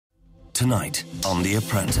Tonight on The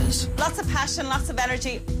Apprentice. Lots of passion, lots of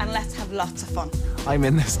energy, and let's have lots of fun. I'm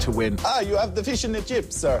in this to win. You have the fish and the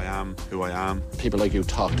chips, sir. I am who I am. People like you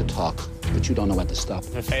talk the talk, but you don't know when to stop.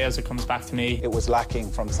 If it fails, it comes back to me. It was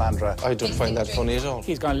lacking from Sandra. I don't find that funny at all.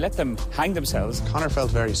 He's going to let them hang themselves. Connor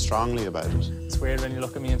felt very strongly about it. It's weird when you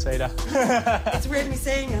look at me and say that. It's weird me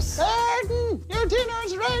saying it. Arden, your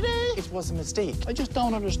dinner's ready. It was a mistake. I just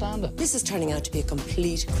don't understand it. This is turning out to be a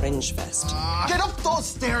complete cringe fest. Get up those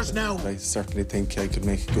stairs now. I certainly think I could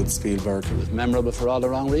make a good Spielberg. It was memorable for all the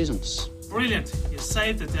wrong reasons. Brilliant. You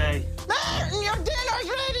saved the day. Martin, your dinner's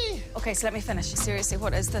ready. Okay, so let me finish. Seriously,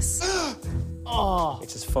 what is this? Oh,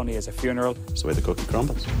 it's as funny as a funeral. It's the way the cookie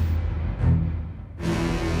crumbles.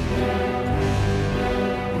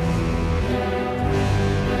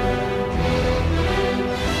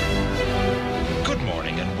 Good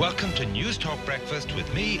morning and welcome to News Talk Breakfast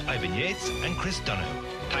with me, Ivan Yates, and Chris Donoghue.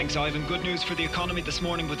 Thanks, Ivan. Good news for the economy this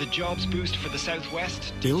morning with a jobs boost for the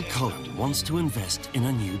Southwest. Bill Cullen wants to invest in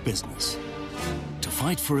a new business. To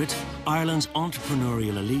fight for it, Ireland's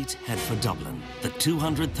entrepreneurial elite head for Dublin. The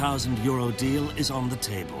 €200,000 deal is on the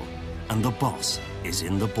table, and the boss is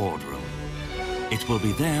in the boardroom. It will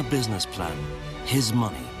be their business plan, his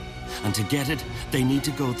money, and to get it, they need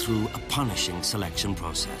to go through a punishing selection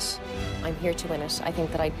process. I'm here to win it. I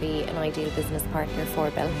think that I'd be an ideal business partner for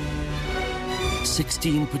Bill.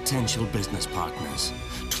 16 potential business partners,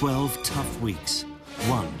 12 tough weeks,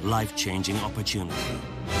 one life-changing opportunity.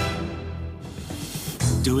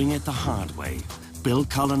 Doing it the hard way, Bill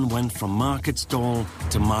Cullen went from market stall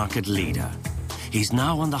to market leader. He's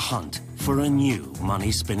now on the hunt for a new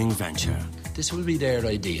money-spinning venture. This will be their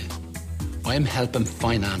idea. I'm helping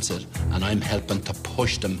finance it, and I'm helping to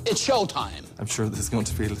push them. It's showtime. I'm sure there's going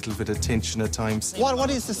to be a little bit of tension at times. What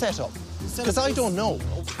is the setup? Because I don't know.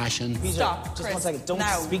 Passion. Stop, Just Chris. 1 second. Don't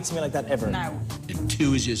Now. speak to me like that ever. Now.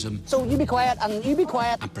 Enthusiasm. So you be quiet and you be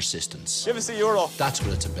quiet. And persistence. Give us €1. That's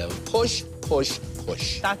what it's about. Push, push,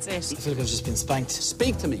 push. That's it. I feel like I've just been spanked.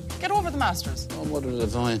 Speak to me. Get over the Masters. Oh, Mother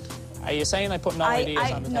Divine. Are you saying I put no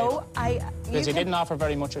ideas on the table? No, Because you didn't offer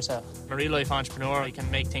very much yourself. I'm a real-life entrepreneur. I can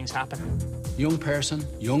make things happen. Young person,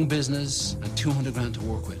 young business, and 200 grand to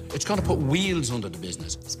work with. It's going to put wheels under the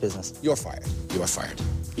business. It's business. You're fired. You are fired.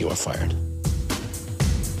 You are fired.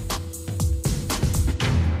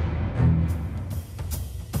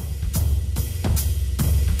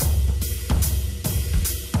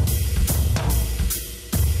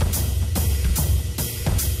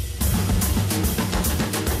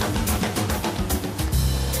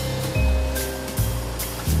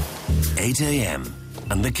 $8 a.m.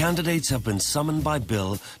 and the candidates have been summoned by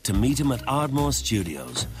Bill to meet him at Ardmore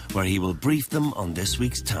Studios, where he will brief them on this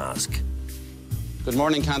week's task. Good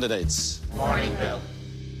morning, candidates. Morning, Bill.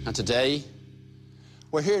 And today,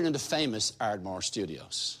 we're here in the famous Ardmore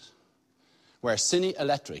Studios, where Cine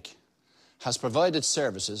Electric has provided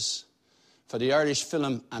services for the Irish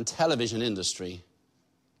film and television industry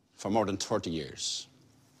for more than 30 years.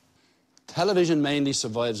 Television mainly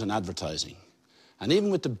survives on advertising. And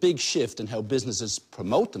even with the big shift in how businesses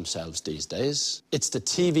promote themselves these days, it's the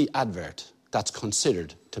TV advert that's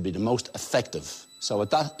considered to be the most effective. So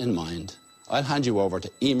with that in mind, I'll hand you over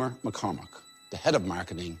to Emer McCormack, the head of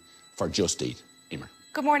marketing for Just-Eat. Emer.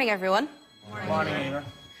 Good morning, everyone. Morning, Emer.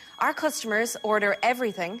 Our customers order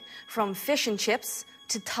everything from fish and chips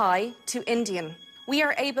to Thai to Indian. We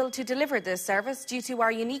are able to deliver this service due to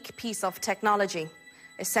our unique piece of technology.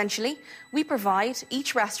 Essentially, we provide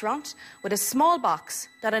each restaurant with a small box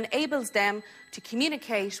that enables them to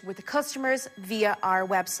communicate with the customers via our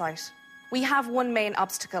website. We have one main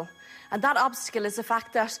obstacle, and that obstacle is the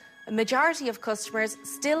fact that a majority of customers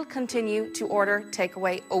still continue to order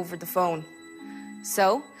takeaway over the phone.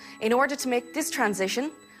 So, in order to make this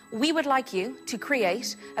transition, we would like you to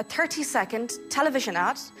create a 30-second television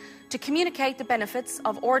ad to communicate the benefits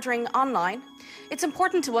of ordering online. It's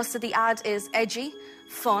important to us that the ad is edgy,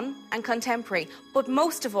 fun and contemporary, but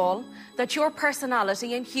most of all, that your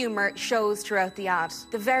personality and humour shows throughout the ad.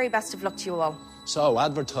 The very best of luck to you all. So,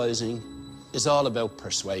 advertising is all about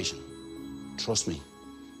persuasion. Trust me,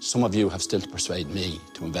 some of you have still to persuade me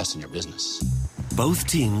to invest in your business. Both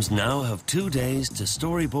teams now have 2 days to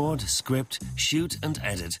storyboard, script, shoot and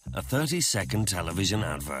edit a 30-second television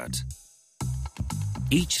advert.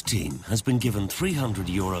 Each team has been given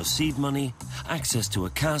 €300 seed money, access to a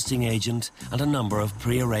casting agent and a number of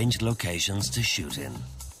pre-arranged locations to shoot in.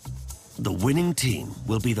 The winning team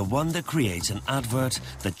will be the one that creates an advert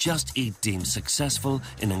that Just Eat deems successful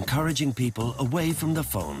in encouraging people away from the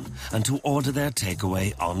phone and to order their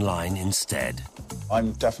takeaway online instead.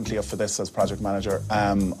 I'm definitely up for this as project manager.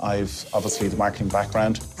 I've obviously the marketing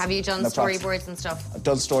background. Have you done storyboards and stuff? I've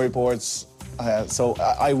done storyboards, so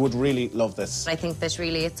I would really love this. I think that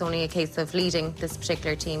really it's only a case of leading this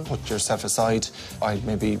particular team. Put yourself aside. I'd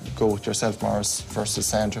maybe go with yourself, Morris, versus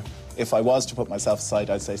Sandra. If I was to put myself aside,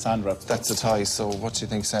 I'd say Sandra. That's a tie, so what do you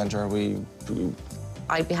think, Sandra?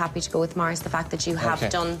 I'd be happy to go with Morris, the fact that you have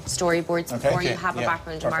done storyboards before, you have a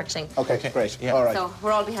background in marketing. Okay, great. Yeah. All right. So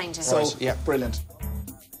we're all behind you. So, brilliant.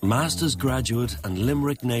 Masters graduate and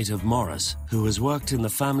Limerick native Morris, who has worked in the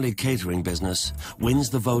family catering business, wins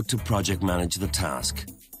the vote to project manage the task.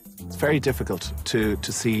 It's very difficult to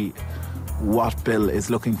see what Bill is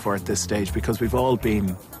looking for at this stage because we've all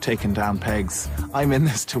been taken down pegs. I'm in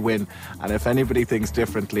this to win, and if anybody thinks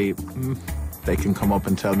differently, they can come up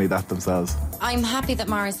and tell me that themselves. I'm happy that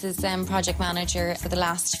Morris is project manager for the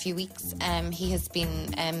last few weeks. He has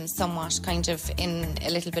been somewhat kind of in a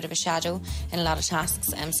little bit of a shadow in a lot of tasks,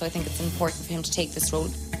 so I think it's important for him to take this role.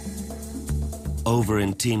 Over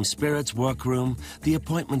in Team Spirit's workroom, the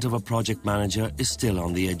appointment of a project manager is still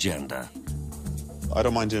on the agenda. I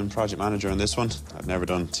don't mind doing project manager on this one. I've never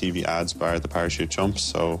done TV ads bar the parachute jumps,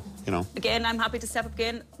 so, you know. Again, I'm happy to step up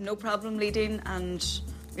again. No problem leading and,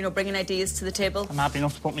 you know, bringing ideas to the table. I'm happy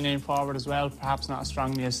enough to put my name forward as well. Perhaps not as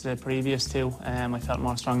strongly as the previous two. I felt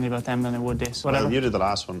more strongly about them than I would this. Whatever. Well, you did the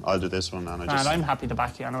last one, I'll do this one. And I'm happy to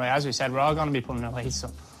back you anyway. As we said, we're all going to be pulling away, so...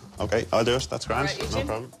 OK, I'll do it. That's grand. Right, no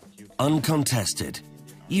problem. Uncontested,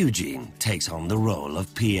 Eugene takes on the role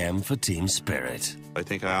of PM for Team Spirit. I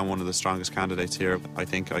think I am one of the strongest candidates here. I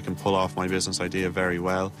think I can pull off my business idea very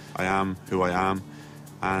well. I am who I am,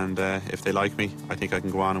 and if they like me, I think I can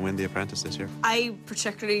go on and win the Apprentice this year. I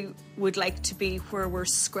particularly would like to be where we're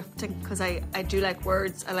scripting, because I do like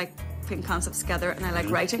words, I like putting concepts together, and I like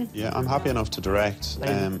writing. Yeah, I'm happy enough to direct.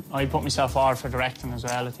 I put myself forward for directing as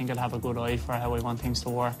well. I think I'll have a good eye for how we want things to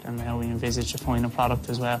work and how we envisage the final product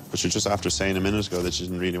as well. But you're just after saying a minute ago that you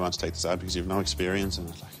didn't really want to take this ad because you've no experience in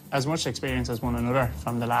it. As much experience as one another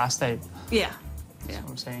from the last day. Yeah. That's what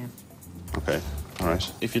I'm saying. OK, all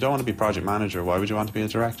right. If you don't want to be project manager, why would you want to be a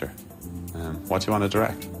director? What do you want to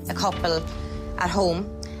direct? A couple at home.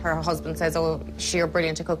 Her husband says, oh, you're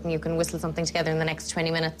brilliant at cooking, you can whistle something together in the next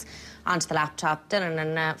 20 minutes. Onto the laptop,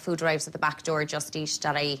 and food arrives at the back door,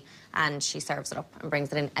 Just-Eat.ie, and she serves it up and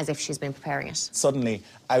brings it in as if she's been preparing it. Suddenly,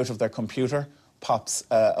 out of their computer, pops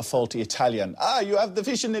a faulty Italian. You have the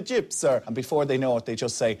fish and the chips, sir. And before they know it, they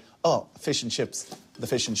just say, oh, fish and chips. The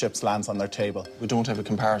fish and chips lands on their table. We don't have a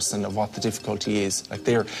comparison of what the difficulty is. Like,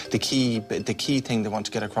 the key thing they want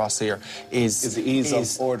to get across here is the ease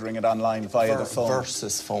of ordering it online via the phone.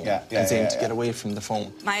 Versus phone. To get away from the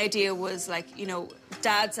phone. My idea was, like, you know,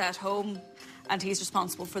 Dad's at home and he's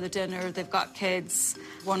responsible for the dinner. They've got kids.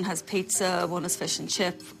 One has pizza, one has fish and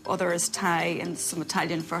chip, other is Thai and some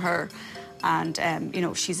Italian for her. And, you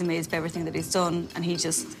know, she's amazed by everything that he's done, and he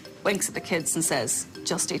just winks at the kids and says,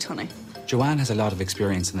 just eat honey. Joanne has a lot of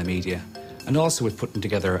experience in the media and also with putting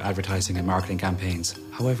together advertising and marketing campaigns.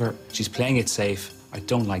 However, she's playing it safe. I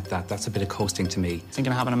don't like that. That's a bit of coasting to me.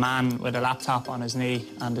 Thinking of having a man with a laptop on his knee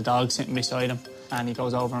and the dog sitting beside him, and he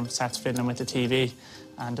goes over and starts fiddling with the TV,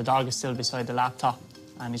 and the dog is still beside the laptop,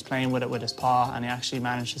 and he's playing with it with his paw, and he actually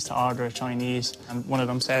manages to order a Chinese. And one of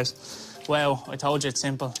them says, well, I told you it's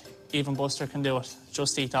simple. Even Buster can do it.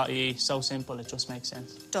 Just-Eat.ie, so simple, it just makes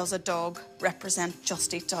sense. Does a dog represent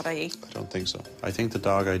Just-Eat.ie? I don't think so. I think the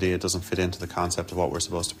dog idea doesn't fit into the concept of what we're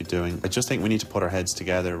supposed to be doing. I just think we need to put our heads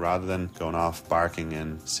together rather than going off barking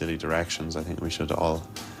in silly directions. I think we should all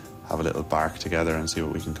have a little bark together and see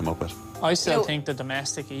what we can come up with. I still think the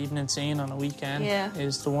domestic evening scene on a weekend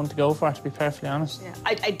is the one to go for, to be perfectly honest. Yeah.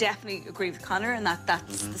 I definitely agree with Conor in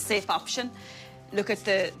that's the safe option. Look at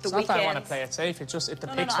the it's weekends. Not that I want to play it safe. It's just it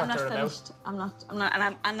depicts what they're about. I'm not,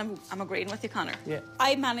 and I'm agreeing with you, Conor. Yeah.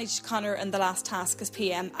 I managed Conor in the last task as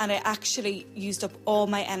PM, and I actually used up all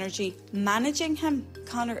my energy managing him.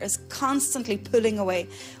 Conor is constantly pulling away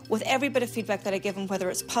with every bit of feedback that I give him, whether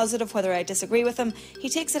it's positive, whether I disagree with him. He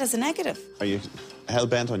takes it as a negative. Are you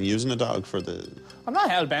hell-bent on using a dog for the... I'm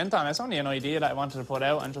not hell-bent on it. It's only an idea that I wanted to put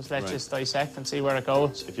out and just let you dissect and see where it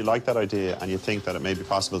goes. If you like that idea and you think that it may be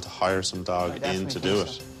possible to hire some dog in to do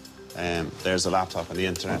it, There's a laptop and the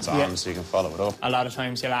internet's on, so you can follow it up. A lot of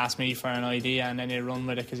times he'll ask me for an idea and then he'll run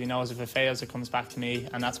with it because he knows if it fails, it comes back to me,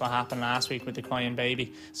 and that's what happened last week with the crying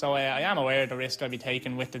baby. So I am aware of the risk I'll be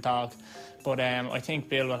taking with the dog, but I think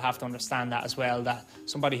Bill will have to understand that as well, that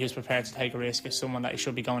somebody who's prepared to take a risk is someone that he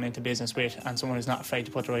should be going into business with, and someone who's not afraid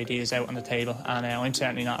to put their ideas out on the table, and I'm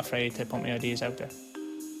certainly not afraid to put my ideas out there.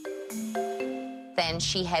 Then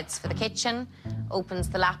she heads for the kitchen, opens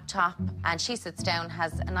the laptop, and she sits down,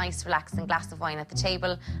 has a nice relaxing glass of wine at the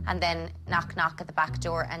table, and then knock knock at the back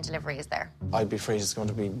door and delivery is there. I'd be afraid it's going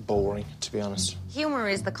to be boring, to be honest. Humour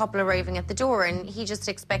is the couple arriving at the door, and he just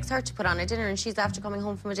expects her to put on a dinner, and she's after coming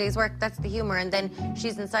home from a day's work. That's the humour, and then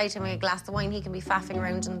she's inside having a glass of wine. He can be faffing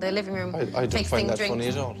around in the living room, I don't find that funny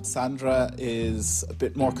at all. Sandra is a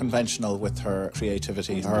bit more conventional with her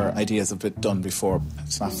creativity. Her ideas have been done before.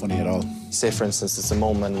 It's not funny at all. Say, for instance, it's a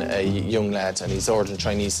mum and a young lad, and he's ordering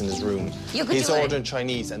Chinese in his room. He's ordering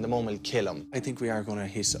Chinese, and the mum will kill him. I think we are going to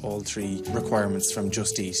hit all three requirements from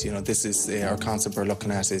Just Eat. You know, this is our concept we're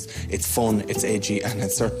looking at. It's fun, it's edgy, and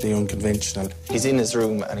it's certainly unconventional. He's in his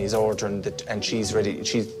room and he's ordering and she's ready.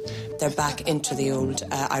 They're back into the old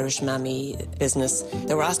Irish mammy business.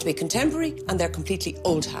 They were asked to be contemporary, and they're completely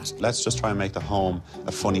old hat. Let's just try and make the home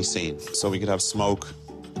a funny scene. So we could have smoke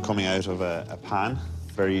coming out of a pan.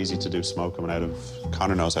 Very easy to do smoke coming out of...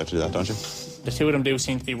 Connor knows how to do that, don't you? The two of them do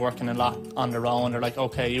seem to be working a lot on their own. They're like,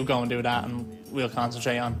 OK, you go and do that, and we'll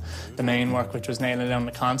concentrate on the main work, which was nailing down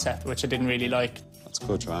the concept, which I didn't really like. That's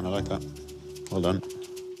good, Joanne. I like that. Well done.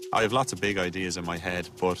 I have lots of big ideas in my head,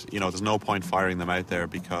 but, you know, there's no point firing them out there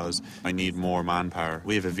because I need more manpower.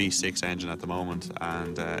 We have a V6 engine at the moment,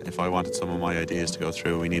 and if I wanted some of my ideas to go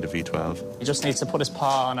through, we need a V12. He just needs to put his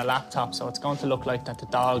paw on a laptop, so it's going to look like that the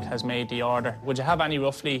dog has made the order. Would you have any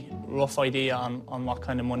rough idea on what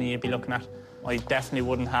kind of money you'd be looking at? I definitely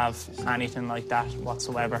wouldn't have anything like that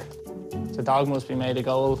whatsoever. The dog must be made of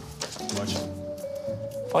gold. How much?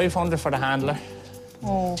 500 for the handler,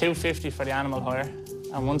 250 for the animal hire,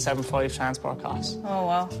 and 175 transport costs. Oh,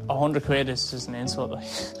 wow. 100 quid is just an insult.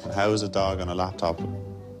 How is a dog on a laptop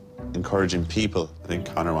encouraging people? I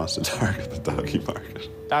think Connor wants to target the doggy market.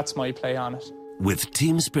 That's my play on it. With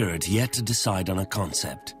Team Spirit yet to decide on a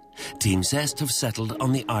concept, Team Zest have settled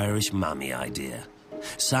on the Irish mammy idea.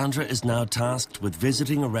 Sandra is now tasked with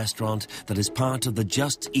visiting a restaurant that is part of the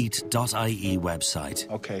Just-Eat.ie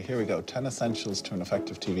website. OK, here we go. 10 essentials to an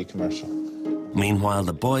effective TV commercial. Meanwhile,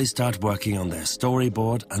 the boys start working on their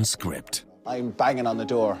storyboard and script. I'm banging on the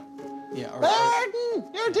door. Yeah.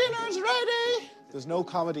 Martin, your dinner's ready! There's no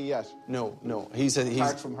comedy yet. No.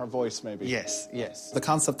 Apart from her voice, maybe. Yes. The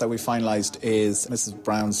concept that we finalised is Mrs.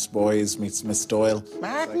 Brown's boys meets Miss Doyle.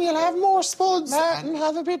 Martin, you'll have more spuds. Martin,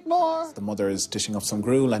 have a bit more. The mother is dishing up some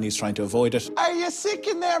gruel and he's trying to avoid it. Are you sick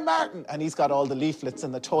in there, Martin? And he's got all the leaflets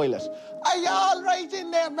in the toilet. Are you all right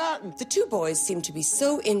in there, Martin? The two boys seem to be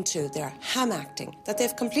so into their ham acting that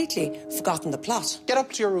they've completely forgotten the plot. Get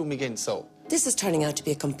up to your room again, so. This is turning out to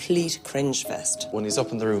be a complete cringe fest. When he's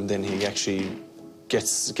up in the room, then he actually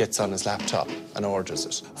gets on his laptop and orders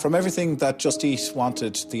it. From everything that Just Eat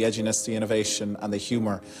wanted, the edginess, the innovation and the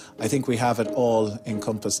humour, I think we have it all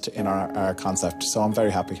encompassed in our concept, so I'm very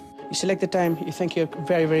happy. You select the time, you think you're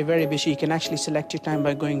very, very, very busy, you can actually select your time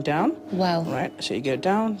by going down. Wow. Right, so you go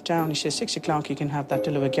down, you say 6 o'clock, you can have that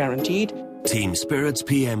delivered guaranteed. Team Spirit's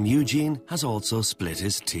PM Eugene has also split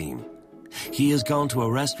his team. He has gone to a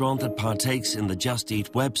restaurant that partakes in the Just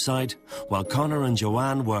Eat website, while Connor and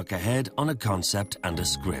Joanne work ahead on a concept and a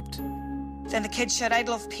script. Then the kids said, I'd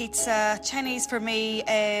love pizza, Chinese for me,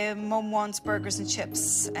 Mum wants burgers and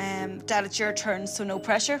chips. Dad, it's your turn, so no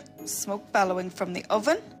pressure. Smoke bellowing from the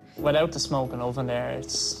oven. Without the smoking oven there,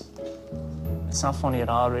 it's not funny at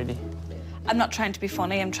all, really. I'm not trying to be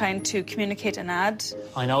funny, I'm trying to communicate an ad.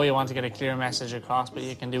 I know you want to get a clear message across, but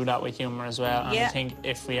you can do that with humour as well. And yeah. I think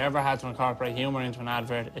if we ever had to incorporate humour into an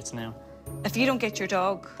advert, it's now. If you don't get your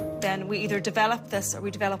dog, then we either develop this or we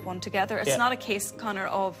develop one together. It's not a case, Connor,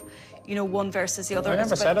 of, you know, one versus the other. I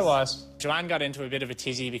never said it was. Joanne got into a bit of a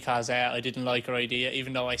tizzy because I didn't like her idea,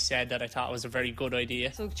 even though I said that I thought it was a very good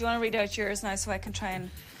idea. So do you want to read out yours now so I can try and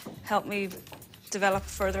help me develop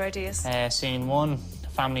further ideas? Scene 1.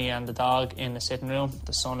 Family and the dog in the sitting room.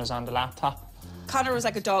 The son is on the laptop. Connor was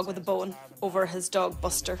like a dog with a bone over his dog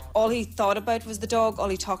Buster. All he thought about was the dog, all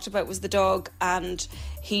he talked about was the dog, and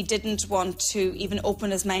he didn't want to even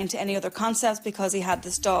open his mind to any other concepts because he had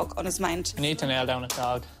this dog on his mind. I need to nail down a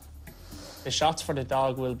dog. The shots for the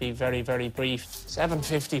dog will be very, very brief.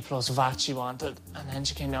 750 plus VAT she wanted, and then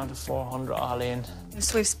she came down to 400 all in.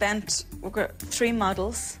 So we've got 3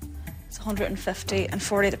 models. It's 150, and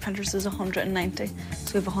 40 at the printers is 190, so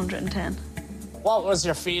we have 110. What was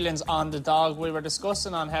your feelings on the dog? We were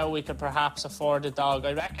discussing on how we could perhaps afford the dog.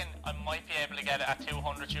 I reckon I might be able to get it at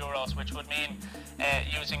 €200, which would mean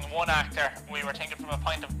using one actor. We were thinking from a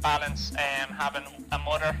point of balance, having a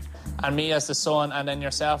mother and me as the son, and then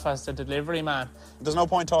yourself as the delivery man. There's no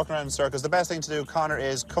point talking around in circles. The best thing to do, Connor,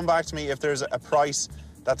 is come back to me if there's a price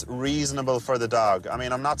that's reasonable for the dog. I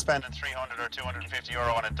mean, I'm not spending €300 or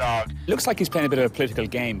 €250 on a dog. Looks like he's playing a bit of a political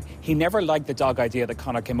game. He never liked the dog idea that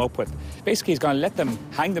Connor came up with. Basically, he's going to let them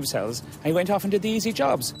hang themselves, and he went off and did the easy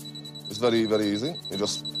jobs. It's very, very easy. You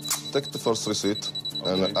just take the first receipt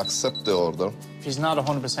and accept the order. If he's not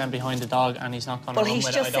 100% behind the dog and he's not going to run with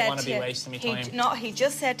it, I don't want to be wasting my time. He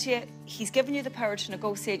just said to you, he's given you the power to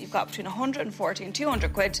negotiate. You've got between 140 and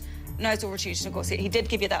 200 quid. Now it's over to you to negotiate. He did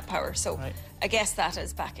give you that power, so I guess that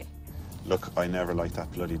is backing. Look, I never liked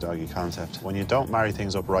that bloody doggy concept. When you don't marry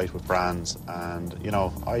things up right with brands, and, you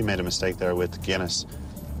know, I made a mistake there with Guinness,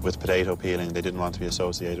 with potato peeling. They didn't want to be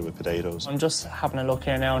associated with potatoes. I'm just having a look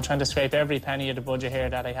here now and trying to scrape every penny of the budget here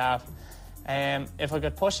that I have. If I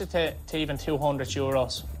could push it to even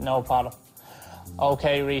 €200, no problem.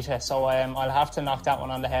 OK, Rita, so I'll have to knock that one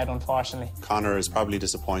on the head, unfortunately. Connor is probably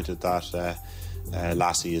disappointed that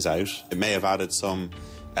Lassie is out. It may have added some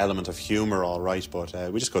element of humour, all right, but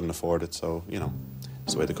we just couldn't afford it, so, you know,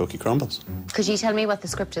 it's the way the cookie crumbles. Could you tell me what the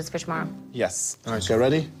script is for tomorrow? Yes. All right, you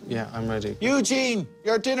ready? Yeah, I'm ready. Eugene,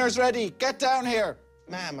 your dinner's ready. Get down here.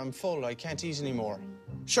 Ma'am, I'm full. I can't eat anymore.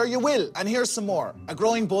 Sure you will, and here's some more. A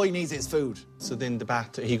growing boy needs his food. So then the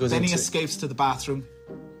bath, he goes Then into... he escapes to the bathroom,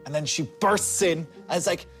 and then she bursts in and is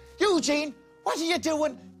like, Eugene, what are you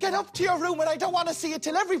doing? Get up to your room and I don't want to see it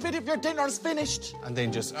till every bit of your dinner's finished. And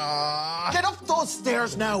then just... Get up those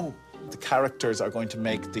stairs now. The characters are going to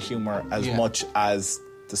make the humour as much as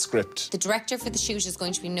the script. The director for the shoot is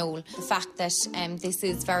going to be Noel. The fact that this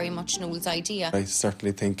is very much Noel's idea. I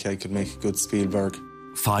certainly think I could make a good Spielberg.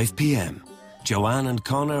 5 p.m. Joanne and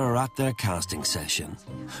Connor are at their casting session.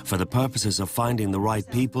 For the purposes of finding the right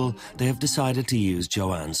people, they have decided to use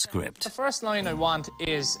Joanne's script. The first line I want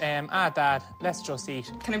is, Dad, let's just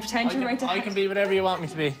eat. Can I pretend you're right there? I can be whatever you want me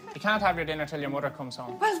to be. You can't have your dinner till your mother comes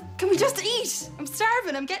home. Well, can we just eat? I'm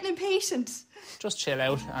starving, I'm getting impatient. Just chill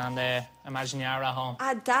out and imagine you're at home.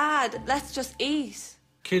 Dad, let's just eat.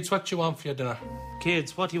 Kids, what do you want for your dinner?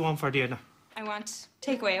 Kids, what do you want for dinner? I want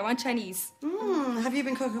takeaway, I want Chinese. Have you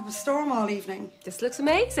been cooking up a storm all evening? This looks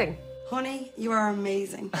amazing. Honey, you are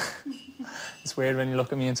amazing. It's weird when you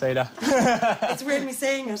look at me and say that. It's weird me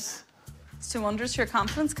saying it. It's 200 to your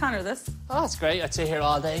confidence, Connor, this. Oh, it's great. I'd sit here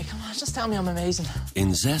all day. Come on, just tell me I'm amazing.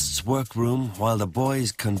 In Zest's workroom, while the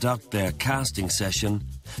boys conduct their casting session,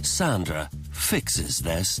 Sandra fixes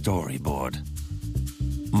their storyboard.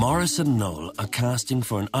 Morris and Noel are casting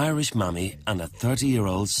for an Irish mummy and a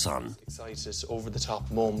 30-year-old son. Excited, over-the-top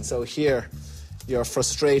mum. So here, you're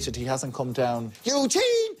frustrated he hasn't come down.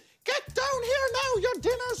 Eugene, get down here now. Your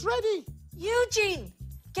dinner's ready. Eugene,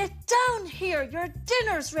 get down here. Your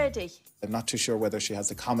dinner's ready. I'm not too sure whether she has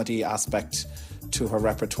a comedy aspect to her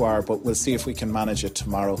repertoire, but we'll see if we can manage it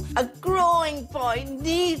tomorrow. A growing boy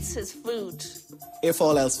needs his food. If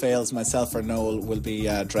all else fails, myself or Noel will be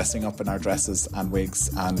dressing up in our dresses and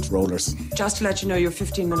wigs and rollers. Just to let you know, you're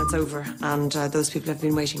 15 minutes over, and those people have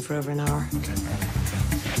been waiting for over an hour. Okay,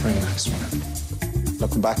 very nice one.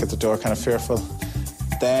 Looking back at the door, kind of fearful.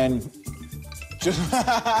 Then... It's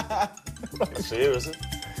for you, is it?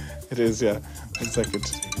 It is, yeah. 1 second.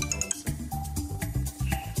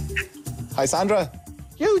 Hi, Sandra.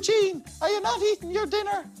 Eugene, are you not eating your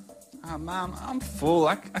dinner? Ma'am, I'm full.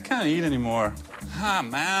 I can't eat anymore.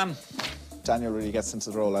 Ma'am. Daniel really gets into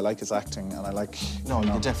the role. I like his acting, and I like... No,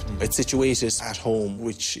 definitely. It's situated at home,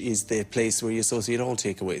 which is the place where you associate all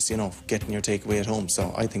takeaways, you know, getting your takeaway at home.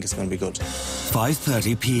 So I think it's going to be good.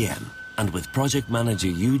 5:30 p.m. And with project manager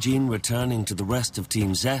Eugene returning to the rest of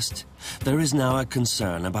Team Zest, there is now a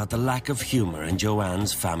concern about the lack of humour in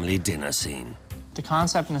Joanne's family dinner scene. The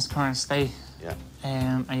concept in its current state,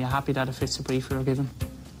 are you happy that it fits the brief we were given?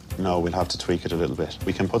 No, we'll have to tweak it a little bit.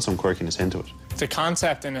 We can put some quirkiness into it. The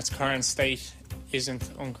concept in its current state isn't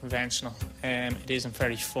unconventional. It isn't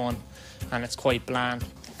very fun, and it's quite bland.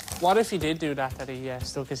 What if he did do that he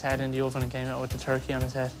stuck his head in the oven and came out with the turkey on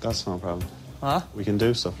his head? That's no problem. Huh? We can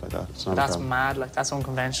do stuff like that. It's not a That's problem. mad, like, that's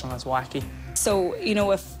unconventional, that's wacky. So, you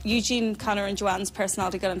know, if Eugene, Connor and Joanne's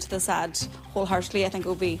personality got into this ad wholeheartedly, I think it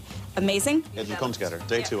would be amazing. It'll come together.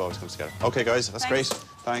 Day 2 always comes together. OK, guys, that's great.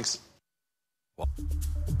 Thanks.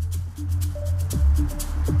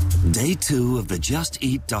 Day 2 of the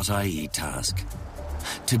Just-Eat.ie task.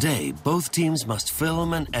 Today, both teams must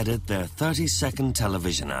film and edit their 30-second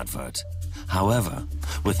television advert. However,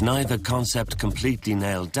 with neither concept completely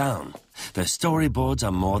nailed down, Their storyboards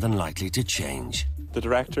are more than likely to change. The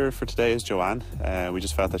director for today is Joanne. We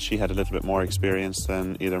just felt that she had a little bit more experience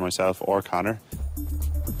than either myself or Connor.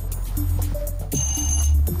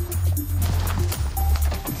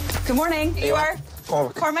 Good morning. You are?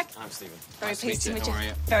 Cormac. I'm Stephen. Very pleased to meet you. How are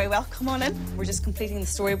you? Very well. Come on in. We're just completing the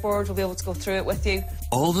storyboard. We'll be able to go through it with you.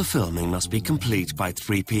 All the filming must be complete by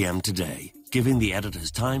 3 p.m. today, giving the editors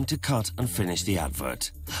time to cut and finish the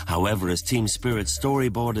advert. However, as Team Spirit's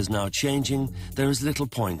storyboard is now changing, there is little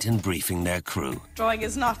point in briefing their crew. Drawing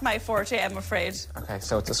is not my forte, I'm afraid. Okay,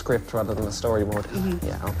 so it's a script rather than a storyboard.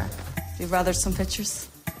 Yeah, okay. You've rather some pictures?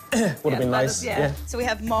 Would have been nice. Yeah. So we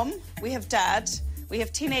have Mum, we have Dad, we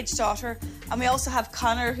have teenage daughter, and we also have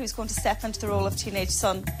Connor, who's going to step into the role of teenage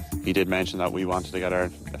son. He did mention that we wanted to get our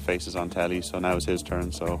faces on telly, so now it's his turn,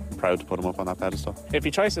 so proud to put him up on that pedestal. If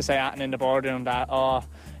he tries to say anything in the boardroom that, oh,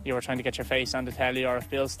 you were trying to get your face on the telly, or if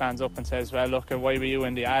Bill stands up and says, well, look, why were you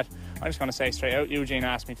in the ad? I'm just going to say straight out, Eugene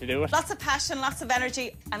asked me to do it. Lots of passion, lots of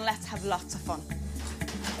energy, and let's have lots of fun.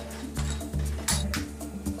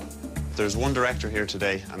 There's one director here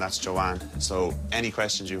today, and that's Joanne. So any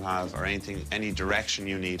questions you have or anything, any direction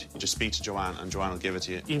you need, just speak to Joanne, and Joanne will give it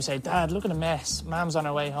to you. You say, Dad, look at the mess. Mum's on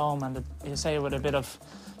her way home, and you say it with a bit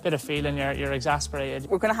of feeling, you're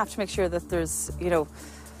exasperated. We're going to have to make sure that there's,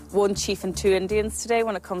 one chief and 2 Indians today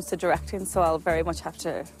when it comes to directing, so I'll very much have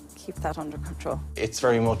to keep that under control. It's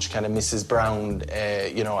very much kind of Mrs. Brown,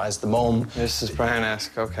 as the mum. Mrs.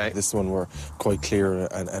 Brown-esque, okay. This one we're quite clear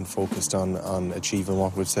and focused on achieving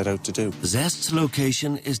what we've set out to do. Zest's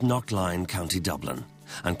location is Knockline, County Dublin,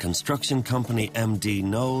 and construction company MD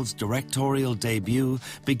Knowles' directorial debut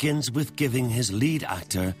begins with giving his lead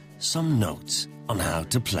actor some notes on how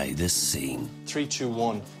to play this scene. 3, 2,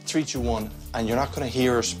 1, 3, 2, 1, and you're not going to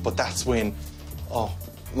hear it, but that's when, oh,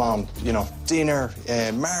 Mom, dinner,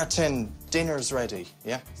 Martin, dinner's ready,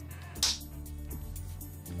 yeah?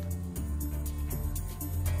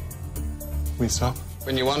 We stop?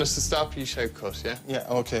 When you want us to stop, you shout cut, yeah? Yeah,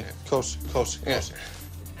 okay. Cut. Yeah.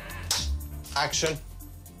 Action.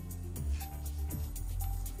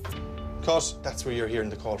 Cut. That's where you're hearing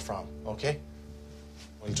the call from, okay?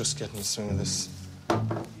 We'll just get in the swing of this.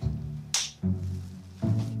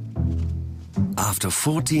 After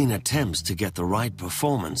 14 attempts to get the right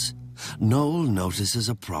performance, Noel notices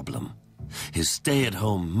a problem. His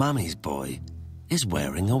stay-at-home mummy's boy is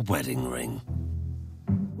wearing a wedding ring.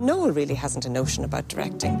 Noel really hasn't a notion about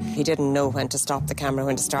directing. He didn't know when to stop the camera,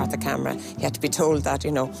 when to start the camera. He had to be told that,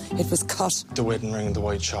 it was cut. The wedding ring and the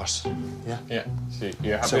wide shot. Yeah? Yeah. So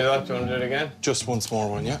you're happy with that? Do you want to do it again? Just once more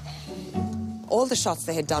one, yeah? All the shots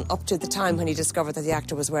they had done up to the time when he discovered that the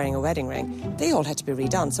actor was wearing a wedding ring, they all had to be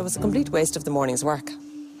redone, so it was a complete waste of the morning's work.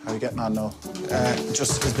 How are you getting on, Noel?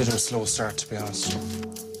 Just a bit of a slow start, to be honest.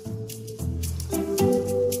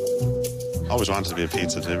 Always wanted to be a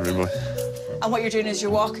pizza delivery boy. And what you're doing is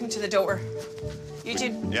you're walking to the door.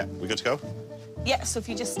 Eugene? Yeah, we good to go? Yeah, so if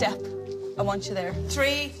you just step, I want you there.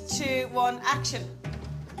 3, 2, 1, action.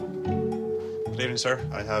 Good evening, sir.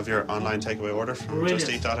 I have your online takeaway order from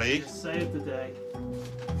Just-Eat.ie. Save the day.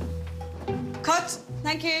 Cut.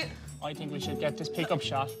 Thank you. I think we should get this pickup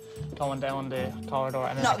shot going down the corridor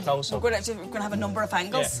and then No, a close-up. we're going to have a number of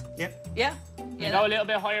angles. Yeah. Yeah? You go a little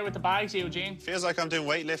bit higher with the bags, Eugene. Feels like I'm doing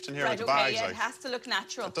weightlifting here Right, with the okay, bags. yeah, it has to look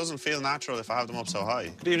natural. It doesn't feel natural if I have them up so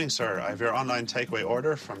high. Good evening, sir. I have your online takeaway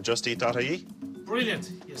order from Just-Eat.ie.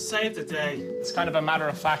 Brilliant. You saved the day. It's kind of a matter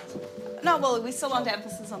of fact. No, well, we still want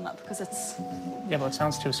emphasis on that because it's... Yeah, but it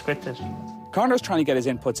sounds too scripted. Connor's trying to get his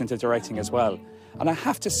inputs into directing as well. And I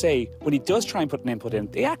have to say, when he does try and put an input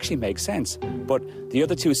in, they actually make sense. But the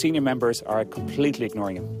other 2 senior members are completely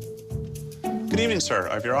ignoring him. Good evening, sir.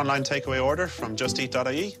 I have your online takeaway order from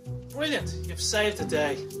Just-Eat.ie. Brilliant. You've saved the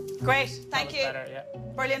day. Great. Thank you. Better, yeah.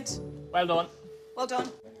 Brilliant. Well done. Well done.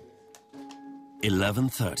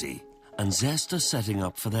 11:30, and Zest are setting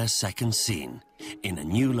up for their second scene in a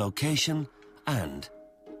new location and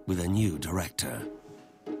with a new director.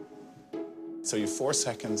 So you have 4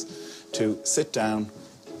 seconds to sit down,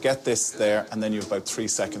 get this there, and then you have about 3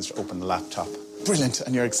 seconds to open the laptop. Brilliant,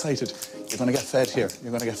 and you're excited. You're going to get fed here.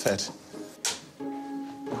 You're going to get fed.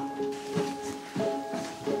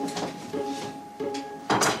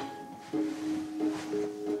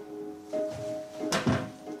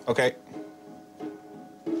 Okay.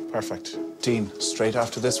 Perfect. Dean, straight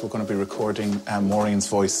after this, we're going to be recording Maureen's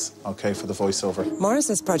voice, okay, for the voiceover.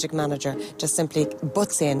 Morris's project manager just simply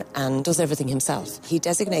butts in and does everything himself. He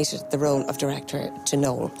designated the role of director to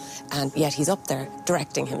Noel, and yet he's up there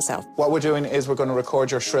directing himself. What we're doing is we're going to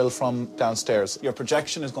record your shrill from downstairs. Your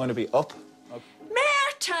projection is going to be up.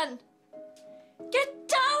 Martin! Get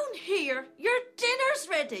down here! Your dinner's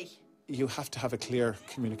ready. you have to have a clear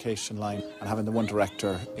communication line, and having the one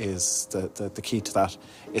director is the key to that.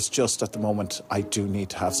 It's just at the moment I do need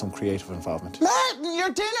to have some creative involvement. Martin, your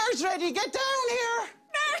dinner's ready. Get down here.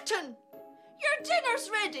 Martin, your dinner's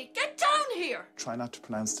ready. Get down here. Try not to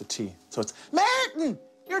pronounce the T. So it's Martin,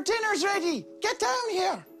 your dinner's ready. Get down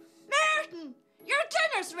here. Martin, your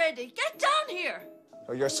dinner's ready. Get down here.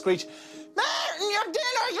 or your screech. Martin, your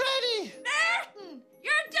dinner's ready. Martin,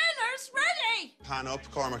 your dinner's ready. Pan up,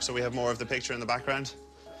 Cormac, so we have more of the picture in the background.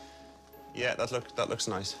 Yeah, that looks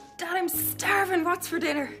nice. Dad, I'm starving. What's for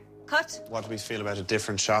dinner? Cut. What do we feel about a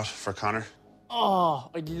different shot for Connor? Oh,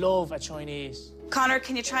 I'd love a Chinese. Connor,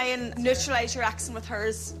 can you try and neutralise your accent with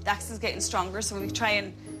hers? The accent's getting stronger, so we try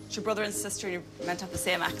and... It's your brother and sister, and you're meant to have the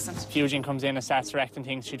same accent. If Eugene comes in and starts directing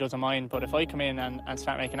things, she doesn't mind. But if I come in and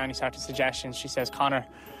start making any sort of suggestions, she says, Connor,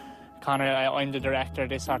 I'm the director,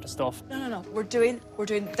 this sort of stuff. No. We're doing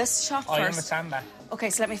this shot first. I understand that. Okay,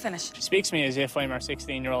 so let me finish. She speaks to me as if I'm her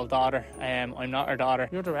 16-year-old daughter. I'm not her daughter.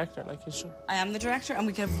 You're director, like you should. I am the director, and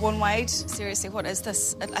we can have one wide. Seriously, what is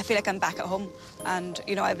this? I feel like I'm back at home, and,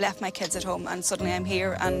 you know, I've left my kids at home, and suddenly I'm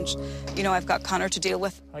here, and, you know, I've got Connor to deal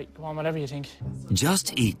with. Right, come on, whatever you think.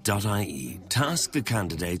 Just-Eat.ie tasked the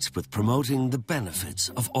candidates with promoting the benefits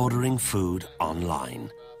of ordering food online.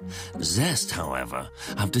 Zest, however,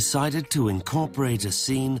 have decided to incorporate a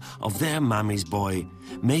scene of their mammy's boy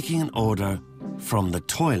making an order from the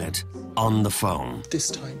toilet on the phone. This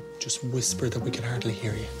time, just whisper that we can hardly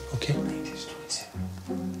hear you, okay?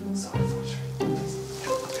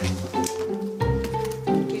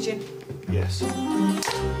 Eugene? Yes.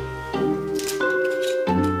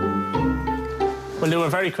 We'll do a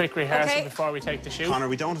very quick rehearsal before we take the shoot. Connor,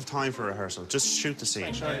 we don't have time for rehearsal. Just shoot the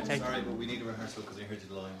scene. Sorry, but we need a rehearsal because I heard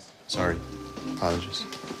the lines. Sorry. Apologies.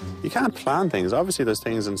 You can't plan things. Obviously, there's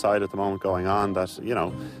things inside at the moment going on that, you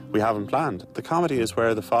know, we haven't planned. The comedy is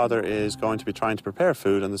where the father is going to be trying to prepare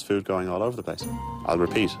food and there's food going all over the place. I'll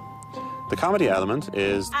repeat. The comedy element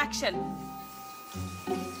is... Action.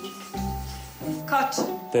 Cut.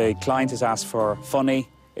 The client has asked for funny.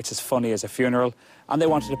 It's as funny as a funeral. And they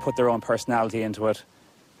wanted to put their own personality into it.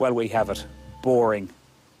 Well, we have it. Boring,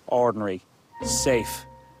 ordinary, safe,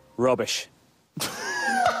 rubbish.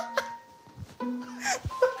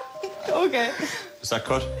 Okay. Is that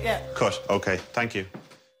cut? Yeah. Cut. OK, thank you.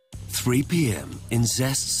 3 p.m. in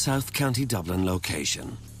Zest's South County Dublin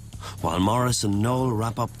location. While Morris and Noel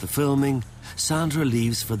wrap up the filming, Sandra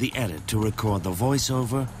leaves for the edit to record the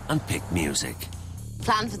voiceover and pick music.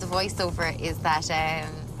 Plan for the voiceover is that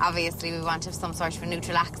obviously we want to have some sort of a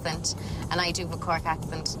neutral accent, and I do have a Cork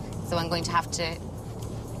accent, so I'm going to have to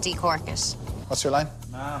de-Cork it. What's your line?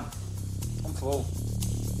 Ma'am, I'm full.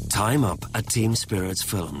 Time up at Team Spirit's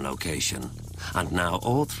film location. And now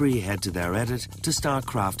all three head to their edit to start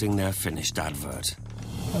crafting their finished advert.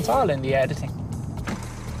 It's all in the editing.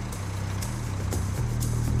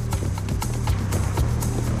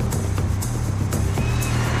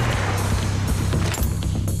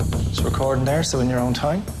 Just recording there, so in your own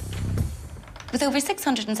time. With over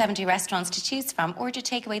 670 restaurants to choose from, order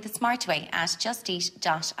takeaway the smart way at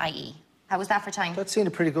Just-Eat.ie. How was that for time? That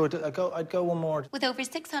seemed pretty good. I'd go one more. With over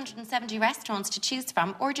 670 restaurants to choose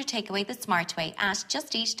from, order takeaway the smart way at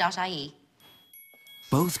Just-Eat.ie.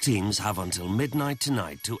 Both teams have until midnight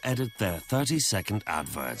tonight to edit their 30-second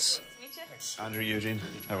adverts. Andrew, Eugene,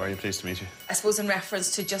 how are you? Pleased to meet you. I suppose in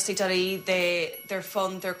reference to Just-Eat.ie, they're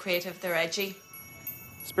fun, they're creative, they're edgy.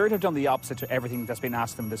 Spirit have done the opposite to everything that's been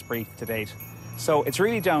asked them this brief to date. So it's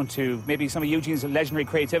really down to maybe some of Eugene's legendary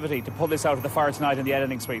creativity to pull this out of the fire tonight in the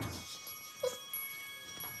editing suite.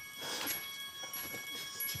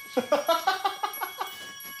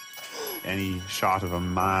 Any shot of a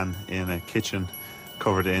man in a kitchen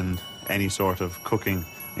covered in any sort of cooking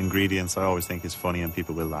ingredients, I always think is funny and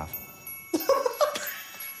people will laugh.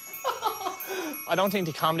 I don't think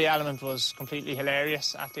the comedy element was completely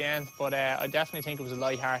hilarious at the end, but I definitely think it was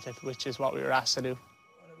light-hearted, which is what we were asked to do.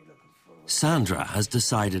 Sandra has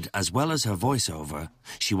decided, as well as her voiceover,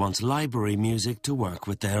 she wants library music to work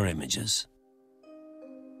with their images.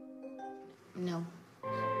 No.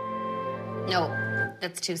 No,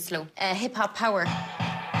 that's too slow. Hip-hop power.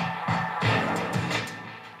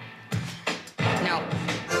 No.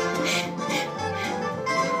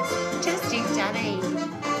 Just-Eat.ie.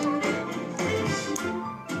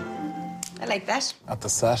 I like that. At the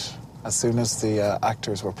set, as soon as the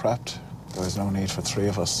actors were prepped, there was no need for three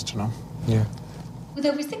of us, do you know? Yeah. With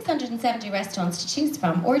over 670 restaurants to choose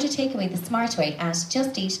from, order takeaway the smart way at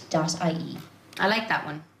Just-Eat.ie. I like that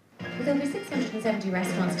one. With over 670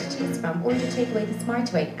 restaurants to choose from, order takeaway the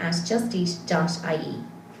smart way at Just-Eat.ie.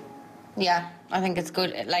 Yeah, I think it's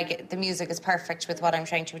good. Like, the music is perfect with what I'm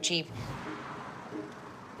trying to achieve.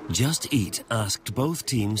 Just Eat asked both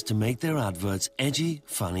teams to make their adverts edgy,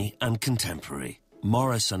 funny and contemporary.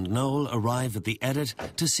 Morris and Noel arrive at the edit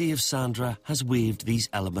to see if Sandra has weaved these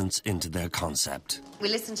elements into their concept. We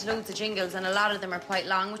listened to loads of jingles and a lot of them are quite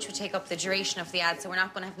long, which would take up the duration of the ad, so we're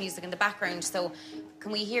not going to have music in the background. So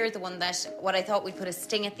can we hear the one that, what I thought we'd put a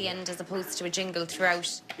sting at the end as opposed to a jingle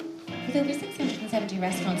throughout? With over 670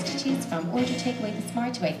 restaurants to choose from, order takeaway the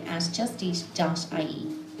smart way at Just-Eat.ie.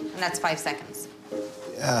 And that's 5 seconds.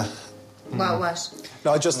 Yeah. What?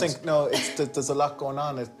 No, I just think, there's a lot going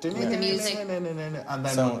on. With the music. And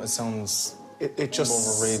then it sounds it just...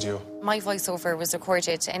 over radio. My voiceover was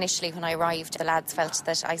recorded initially when I arrived. The lads felt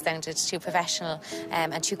that I sounded too professional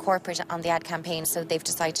and too corporate on the ad campaign, so they've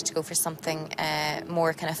decided to go for something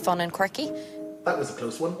more kind of fun and quirky. That was a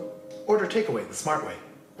close one. Order takeaway the smart way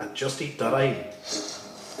at Just-Eat.ie.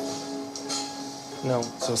 No,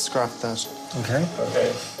 so scrap that. Okay.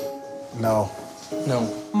 No.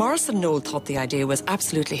 Morris and Noel thought the idea was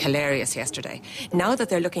absolutely hilarious yesterday. Now that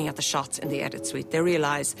they're looking at the shots in the edit suite, they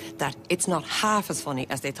realise that it's not half as funny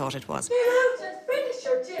as they thought it was. Get out and finish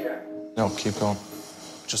your dinner. No, keep going.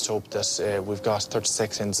 Just hope that we've got 30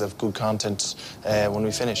 seconds of good content when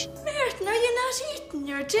we finish. Martin, are you not eating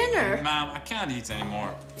your dinner? Ma'am, I can't eat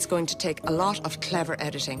anymore. It's going to take a lot of clever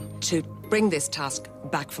editing to bring this task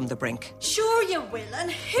back from the brink. Sure you will,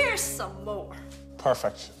 and here's some more.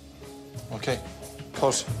 Perfect. Okay,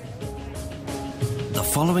 cut. The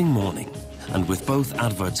following morning, and with both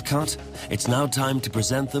adverts cut, it's now time to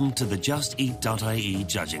present them to the Just-Eat.ie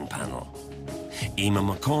judging panel. Emma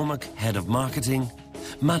McCormack, Head of Marketing,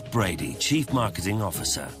 Matt Brady, Chief Marketing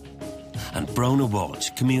Officer, and Brona Walsh,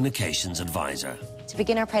 Communications Advisor. To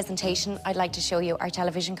begin our presentation, I'd like to show you our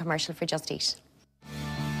television commercial for Just Eat.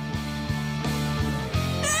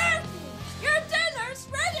 Your dinner's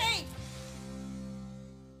ready.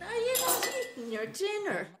 Are you not eating your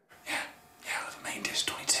dinner? Yeah, the main dish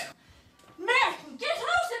 22. Martin, get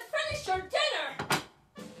out and finish your dinner.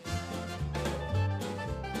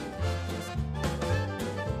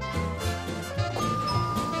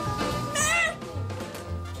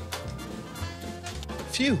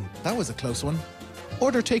 Phew, that was a close one.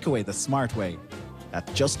 Order takeaway the smart way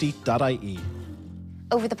at Just-Eat.ie.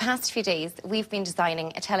 Over the past few days, we've been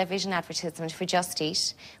designing a television advertisement for Just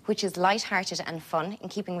Eat, which is light-hearted and fun in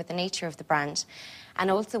keeping with the nature of the brand,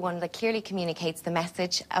 and also one that clearly communicates the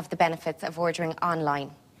message of the benefits of ordering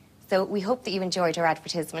online. So we hope that you enjoyed our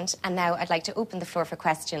advertisement, and now I'd like to open the floor for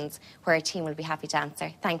questions, where our team will be happy to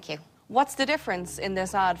answer. Thank you. What's the difference in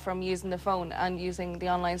this ad from using the phone and using the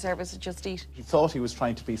online service at Just Eat? He thought he was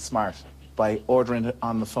trying to be smart by ordering it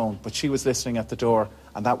on the phone, but she was listening at the door,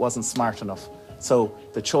 and that wasn't smart enough. So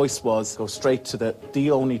the choice was go straight to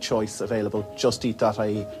the only choice available,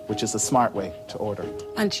 Just-Eat.ie, which is the smart way to order.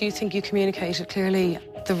 And do you think you communicated clearly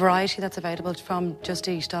the variety that's available from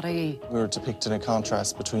Just-Eat.ie? We were depicting a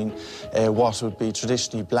contrast between what would be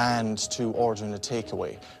traditionally bland to ordering a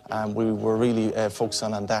takeaway. We were really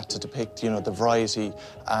focusing on that to depict, the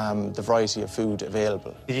variety of food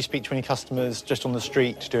available. Did you speak to any customers just on the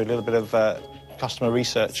street to do a little bit of customer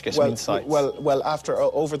research, get some insights? Well, after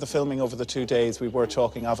over the filming over the 2 days, we were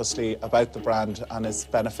talking obviously about the brand and its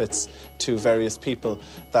benefits to various people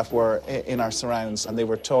that were in our surrounds, and they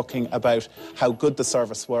were talking about how good the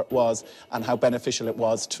service was and how beneficial it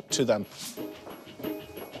was to them.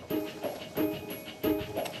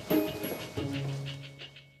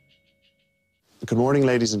 Good morning,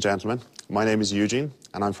 ladies and gentlemen. My name is Eugene,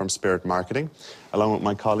 and I'm from Spirit Marketing, along with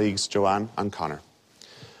my colleagues Joanne and Connor.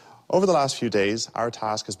 Over the last few days, our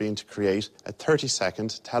task has been to create a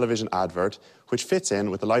 30-second television advert which fits in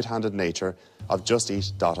with the light-handed nature of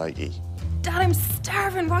Just-Eat.ie. Dad, I'm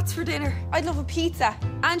starving. What's for dinner? I'd love a pizza.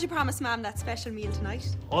 And you promised Mum that special meal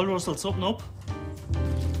tonight. I'll rustle something up.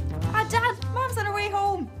 Dad, Mum's on her way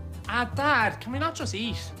home. Dad, can we not just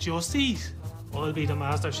eat? Just eat? I'll be the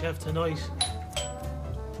master chef tonight.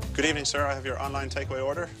 Good evening, sir. I have your online takeaway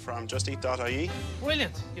order from Just-Eat.ie.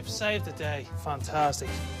 Brilliant. You've saved the day. Fantastic.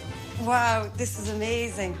 Wow, this is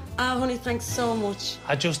amazing. Honey, thanks so much.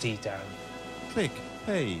 I just eat, darling. Click.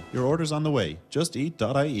 Hey, your order's on the way.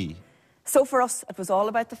 Just-Eat.ie. So for us, it was all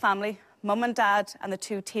about the family, Mum and Dad and the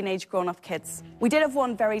 2 teenage grown-up kids. We did have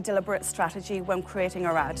one very deliberate strategy when creating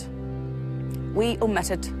our ad. We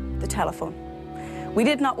omitted the telephone. We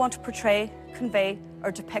did not want to portray, convey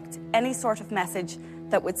or depict any sort of message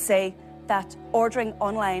that would say that ordering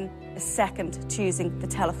online is second to using the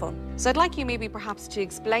telephone. So I'd like you maybe perhaps to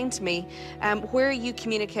explain to me where you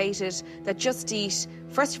communicated that Just Eat,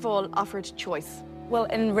 first of all, offered choice. Well,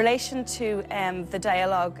 in relation to the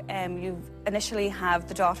dialogue, you initially have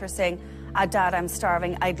the daughter saying, Dad, I'm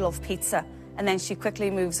starving, I'd love pizza. And then she quickly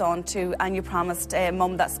moves on to, and you promised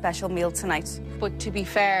Mum that special meal tonight. But to be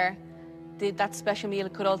fair, that special meal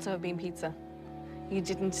could also have been pizza. You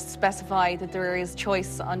didn't specify that there is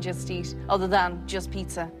choice on Just Eat other than just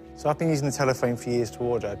pizza. So I've been using the telephone for years to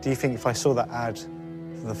order. Do you think if I saw that ad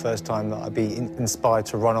for the first time that I'd be inspired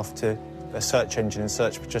to run off to a search engine and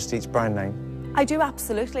search for Just Eat's brand name? I do,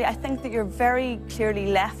 absolutely. I think that you're very clearly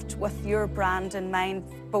left with your brand in mind,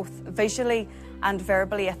 both visually and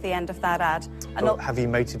verbally at the end of that ad. But have you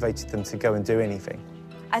motivated them to go and do anything?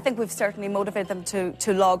 I think we've certainly motivated them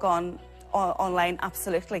to log on online,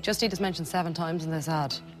 absolutely. Just Eat is mentioned 7 times in this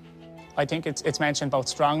ad. I think it's mentioned both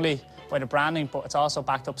strongly by the branding, but it's also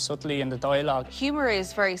backed up subtly in the dialogue. Humour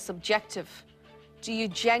is very subjective. Do you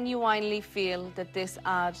genuinely feel that this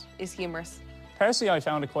ad is humorous? Personally, I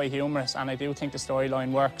found it quite humorous, and I do think the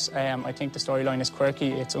storyline works. I think the storyline is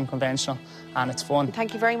quirky, it's unconventional, and it's fun.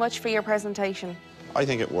 Thank you very much for your presentation. I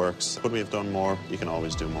think it works. Could we have done more? You can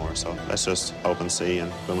always do more. So let's just hope and see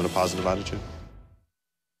and go with a positive attitude.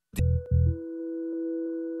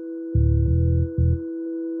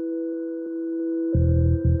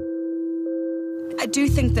 I do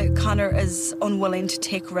think that Conor is unwilling to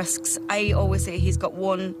take risks. I always say he's got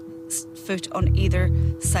one foot on either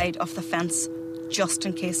side of the fence, just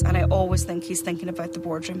in case, and I always think he's thinking about the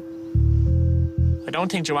boardroom. I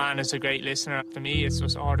don't think Joanne is a great listener. For me, it's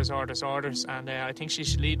just orders, orders, orders, and I think she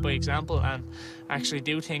should lead by example and actually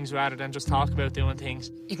do things rather than just talk about doing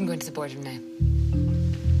things. You can go into the boardroom now.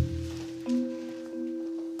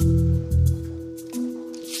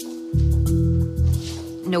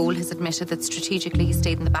 Noel has admitted that strategically he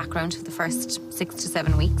stayed in the background for the first 6 to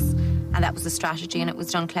 7 weeks, and that was a strategy, and it was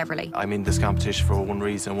done cleverly. I'm in this competition for one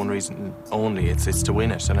reason only. It's to win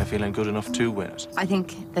it, and I feel I'm good enough to win it. I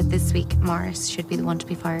think that this week Morris should be the one to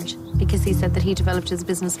be fired, because he said that he developed his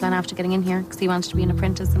business plan after getting in here because he wanted to be an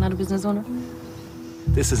apprentice and not a business owner.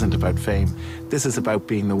 This isn't about fame. This is about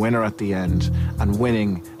being the winner at the end and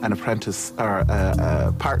winning an apprentice or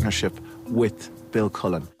a partnership with Bill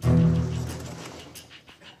Cullen.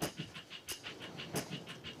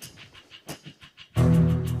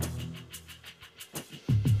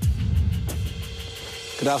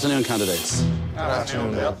 Good afternoon, candidates. Good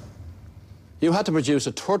afternoon, Bill. You had to produce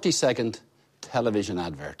a 30-second television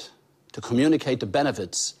advert to communicate the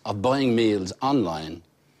benefits of buying meals online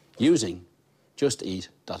using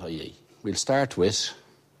Just-Eat.ie. We'll start with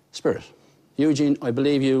Spirit. Eugene, I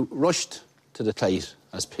believe you rushed to the plate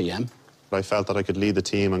as PM. I felt that I could lead the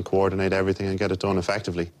team and coordinate everything and get it done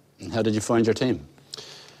effectively. And how did you find your team?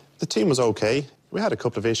 The team was okay. We had a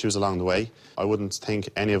couple of issues along the way. I wouldn't think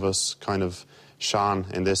any of us kind of shone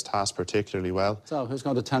in this task particularly well. So, who's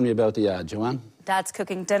going to tell me about the ad, Joanne? Dad's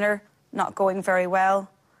cooking dinner, not going very well.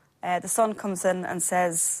 The son comes in and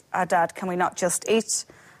says, Dad, can we not just eat?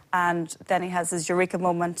 And then he has his eureka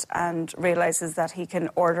moment and realises that he can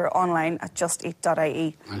order online at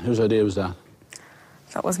Just-Eat.ie. And whose idea was that?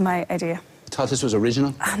 That was my idea. You thought this was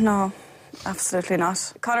original? No, absolutely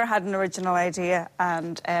not. Conor had an original idea,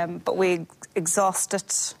 and but we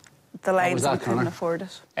exhausted the lines and we couldn't afford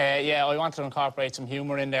it. Yeah, I wanted to incorporate some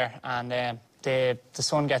humour in there, and the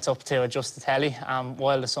son gets up to adjust the telly, and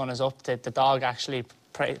while the son is up, the dog actually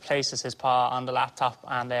places his paw on the laptop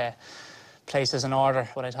and places an order.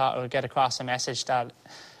 But I thought I would get across a message that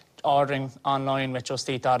ordering online with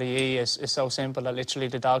Just-Eat.ie is so simple that literally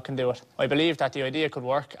the dog can do it. I believed that the idea could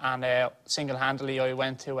work, and single-handedly I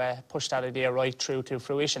went to push that idea right through to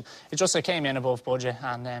fruition. It came in above budget,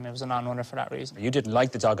 and it was a non-runner for that reason. You didn't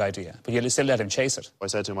like the dog idea, but you still let him chase it. I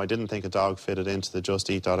said to him I didn't think a dog fitted into the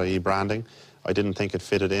Just-Eat.ie branding. I didn't think it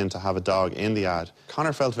fitted in to have a dog in the ad.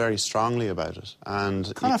 Conor felt very strongly about it.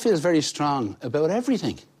 And Conor feels very strong about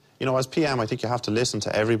everything. You know, as PM, I think you have to listen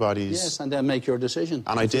to everybody's... Yes, and then make your decision.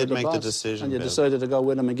 And I did make the decision, And you Bill. decided to go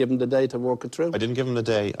with him and give him the day to work it through. I didn't give him the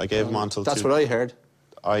day. I gave him until... That's what I heard.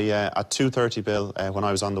 At 2:30, Bill, when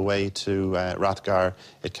I was on the way to Rathgar,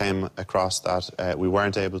 it came across that we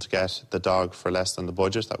weren't able to get the dog for less than the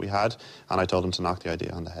budget that we had, and I told him to knock the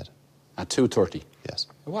idea on the head. At 2:30? Yes.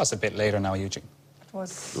 It was a bit later now, Eugene.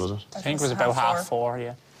 Was it? I think it was about 4:30,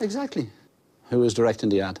 yeah. Exactly. Who was directing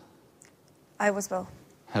the ad? I was, Bill.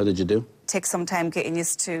 How did you do? Take some time getting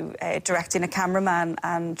used to directing a cameraman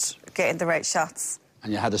and getting the right shots.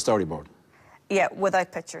 And you had a storyboard? Yeah,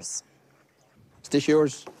 without pictures. Is this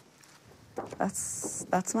yours?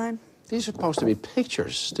 That's mine. These are supposed to be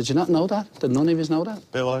pictures. Did you not know that? Did none of you know that?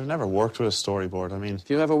 Bill, I've never worked with a storyboard. I mean... Have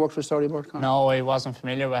you ever worked with a storyboard, Conor? No, I wasn't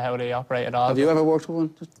familiar with how they operate at all. Have you ever worked with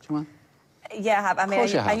one, Joanne? Yeah, I have. I mean,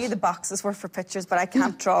 course you I have. knew the boxes were for pictures, but I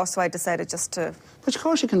can't draw, so I decided just to... But of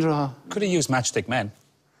course you can draw. Could have used Matchstick Men.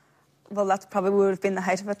 Well, that probably would have been the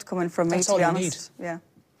height of it coming from me, That's to all be you honest. Yeah.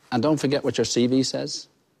 And don't forget what your CV says.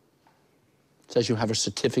 It says you have a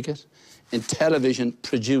certificate in television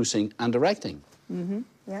producing and directing. Yeah.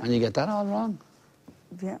 And you get that all wrong.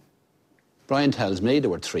 Yeah. Brian tells me there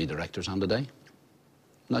were 3 directors on the day.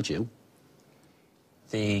 Not you.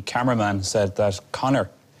 The cameraman said that Connor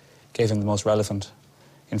gave him the most relevant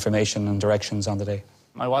information and directions on the day.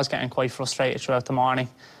 I was getting quite frustrated throughout the morning.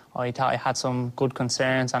 I thought I had some good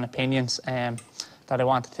concerns and opinions that I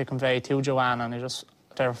wanted to convey to Joanne, and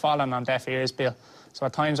they were falling on deaf ears, Bill. So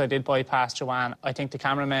at times I did bypass Joanne. I think the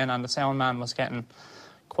cameraman and the sound man was getting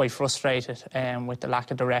quite frustrated with the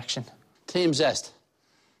lack of direction. Team Zest,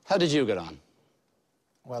 how did you get on?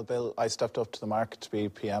 Well, Bill, I stepped up to the mark to be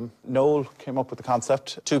PM. Noel came up with the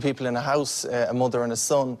concept. 2 people in a house, a mother and a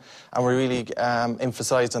son, and we really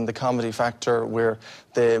emphasised on the comedy factor where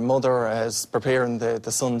the mother is preparing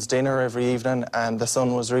the son's dinner every evening, and the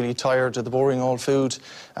son was really tired of the boring old food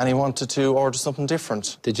and he wanted to order something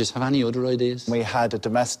different. Did you have any other ideas? We had a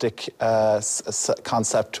domestic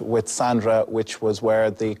concept with Sandra, which was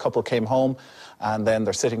where the couple came home and then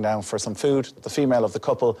they're sitting down for some food. The female of the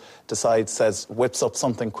couple whips up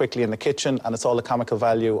something quickly in the kitchen, and it's all the comical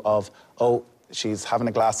value of, oh, she's having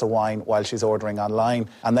a glass of wine while she's ordering online.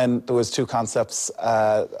 And then there was 2 concepts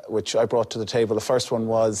which I brought to the table. The first one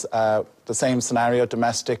was the same scenario,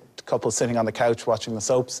 domestic, couple sitting on the couch watching the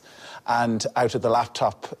soaps, and out of the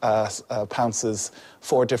laptop pounces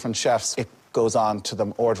 4 different chefs. It goes on to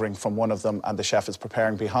them ordering from one of them, and the chef is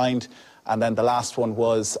preparing behind. And then the last one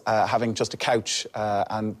was having just a couch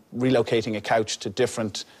and relocating a couch to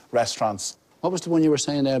different restaurants. What was the one you were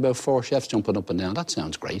saying there about 4 chefs jumping up and down? That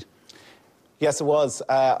sounds great. Yes, it was.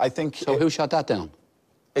 I think... So who shot that down?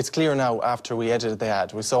 It's clear now after we edited the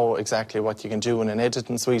ad. We saw exactly what you can do in an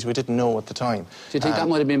editing suite. We didn't know at the time. Do you think that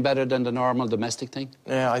might have been better than the normal domestic thing?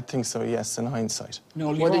 Yeah, I think so, yes, in hindsight.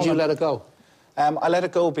 No, why did you let it go? I let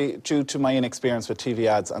it go due to my inexperience with TV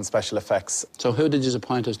ads and special effects. So who did you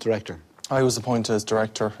appoint as director? I was appointed as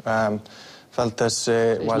director. Felt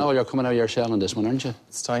that... well, you're coming out of your shell on this one, aren't you?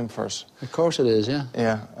 It's time for it. Of course it is, yeah.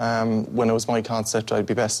 Yeah. When it was my concept, I'd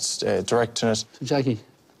be best directing it. So, Jackie,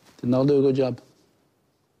 did Noel do a good job?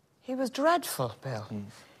 He was dreadful, Bill.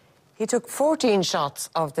 He took 14 shots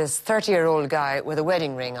of this 30-year-old guy with a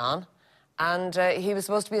wedding ring on, and he was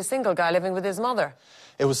supposed to be a single guy living with his mother.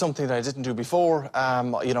 It was something that I didn't do before.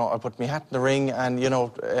 You know, I put my hat in the ring, and, you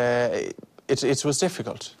know, it was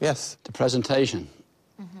difficult, yes. The presentation.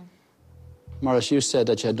 Maurice, you said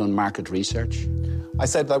that you had done market research. I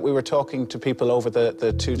said that we were talking to people over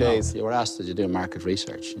the 2 days. No, you were asked, did you do market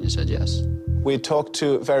research? And you said yes. We talked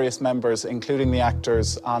to various members, including the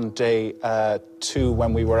actors, on day 2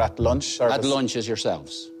 when we were at lunch service. At lunch as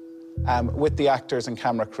yourselves? With the actors and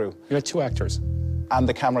camera crew. You had 2 actors? And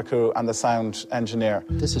the camera crew and the sound engineer.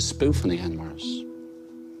 This is spoofing again, Maurice.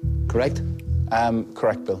 Correct?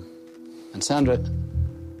 Correct, Bill. And Sandra,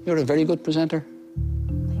 you're a very good presenter.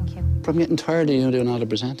 Thank you. But I'm getting tired of you doing all the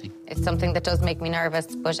presenting. It's something that does make me nervous,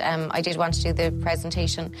 but I did want to do the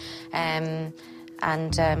presentation, and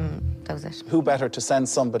that was it. Who better to send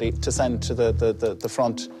to the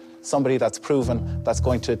front, somebody that's proven, that's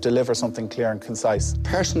going to deliver something clear and concise?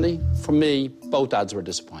 Personally, for me, both ads were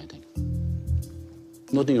disappointing.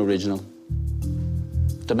 Nothing original.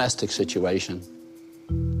 Domestic situation.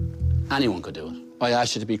 Anyone could do it. I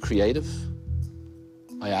asked you to be creative.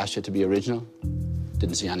 I asked you to be original.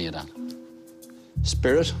 Didn't see any of that.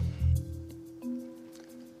 Spirit.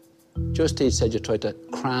 Just-Eat said you tried to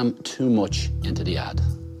cram too much into the ad.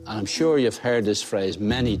 And I'm sure you've heard this phrase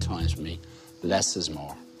many times from me, less is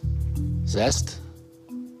more. Zest.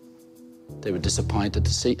 They were disappointed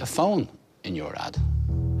to see a phone in your ad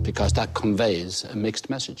because that conveys a mixed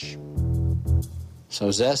message.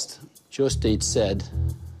 So Zest, Just-Eat said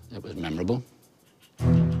it was memorable,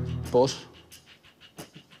 but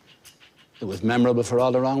it was memorable for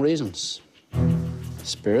all the wrong reasons.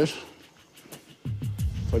 Spirit,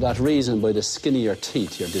 for that reason, by the skin of your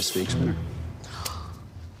teeth, you're this week's winner.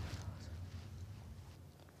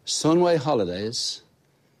 Sunway Holidays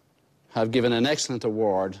have given an excellent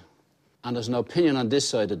award, and there's an opinion on this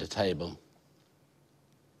side of the table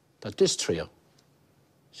that this trio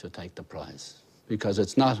should take the prize, because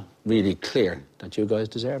it's not really clear that you guys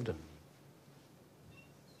deserved it.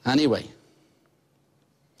 Anyway,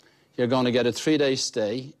 you're going to get a 3-day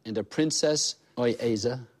stay in the Princess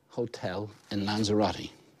Ieza Hotel in Lanzarote,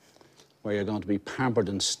 where you're going to be pampered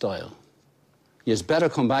in style. You'd better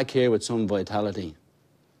come back here with some vitality.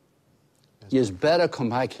 You'd better come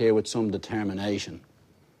back here with some determination.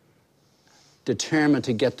 Determined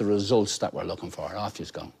to get the results that we're looking for. Off you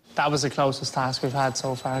go. That was the closest task we've had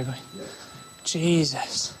so far, Guy.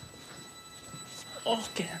 Jesus.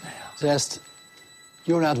 Fucking hell. Zest,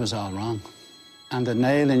 your ad was all wrong. And the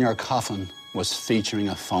nail in your coffin was featuring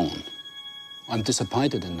a phone. I'm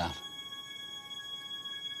disappointed in that.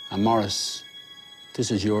 And Morris,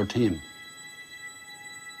 this is your team.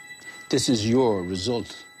 This is your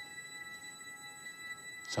result.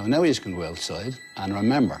 So now you can go outside and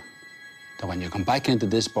remember that when you come back into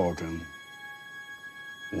this boardroom,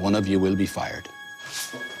 one of you will be fired.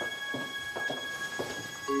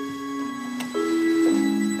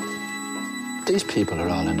 These people are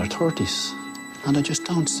all in their 30s, and I just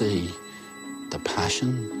don't see the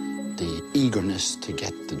passion, the eagerness to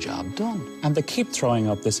get the job done. And they keep throwing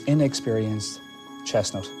up this inexperienced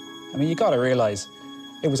chestnut. I mean, you got to realise,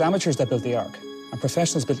 it was amateurs that built the Ark, and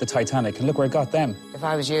professionals built the Titanic, and look where it got them. If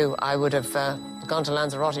I was you, I would have gone to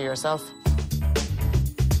Lanzarote yourself.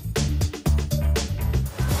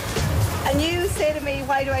 And you say to me,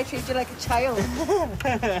 why do I treat you like a child?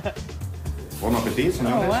 Bon appetit.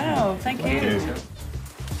 Oh, wow, thank you.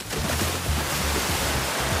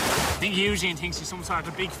 I think Eugene thinks he's some sort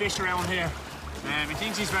of big fish around here. He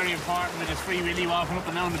thinks he's very important with his free willy walking up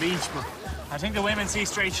and down the beach, but I think the women see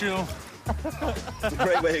straight through him. It's a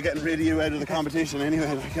great way of getting rid of you out of the competition anyway.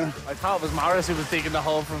 I thought it was Morris who was digging the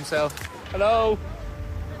hole for himself. Hello?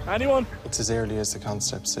 Anyone? It's as early as the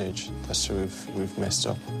concept stage that we've messed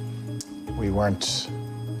up. We weren't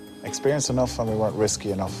experienced enough and we weren't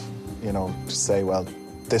risky enough, you know, to say, well,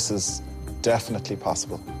 this is definitely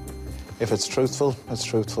possible. If it's truthful, it's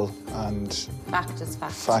truthful, and Fact is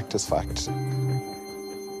fact. Fact is fact.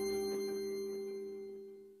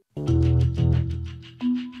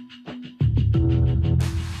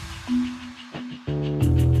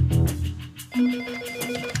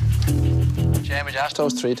 Jamie, ask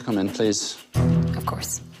those three to come in, please. Of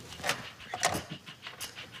course.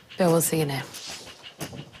 Bill, we'll see you now.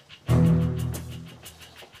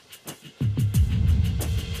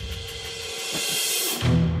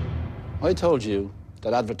 I told you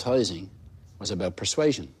that advertising was about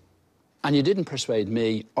persuasion. And you didn't persuade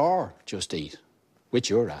me or Just Eat with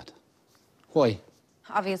your ad. Why?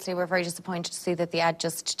 Obviously, we're very disappointed to see that the ad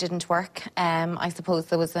just didn't work. I suppose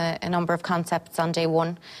there was a number of concepts on day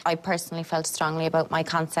one. I personally felt strongly about my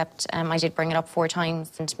concept. I did bring it up 4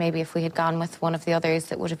 times, and maybe if we had gone with one of the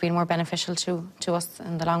others, it would have been more beneficial to us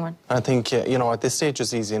in the long run. I think, you know, at this stage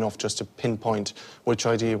it's easy enough just to pinpoint which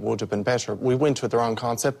idea would have been better. We went with the wrong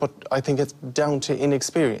concept, but I think it's down to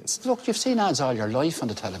inexperience. Look, you've seen ads all your life on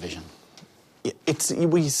the television.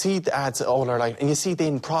 We see the ads all our life, and you see the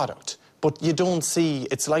end product. But you don't see,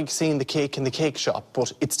 it's like seeing the cake in the cake shop,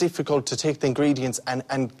 but it's difficult to take the ingredients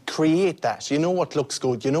and create that. You know what looks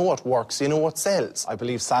good, you know what works, you know what sells. I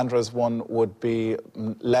believe Sandra's one would be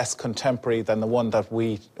less contemporary than the one that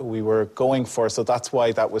we were going for, so that's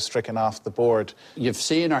why that was stricken off the board. You've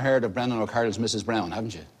seen or heard of Brendan O'Carroll's Mrs. Brown,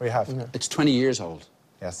 haven't you? We have. Mm-hmm. It's 20 years old.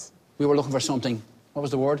 Yes. We were looking for something, what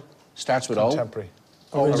was the word? Starts with contemporary.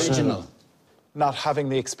 O? Original. Not having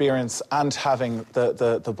the experience and having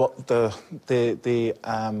the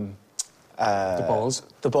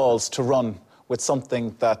balls to run with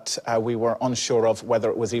something that we were unsure of whether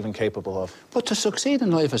it was even capable of. But to succeed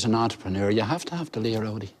in life as an entrepreneur, you have to have the Leo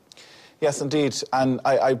Rody. Yes, indeed, and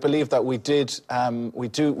I believe that we did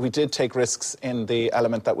take risks in the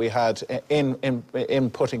element that we had in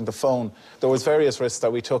putting the phone. There was various risks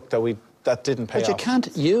that we took that didn't pay off. But you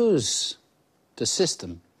can't use the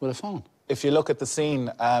system with a phone. If you look at the scene,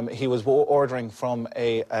 he was ordering from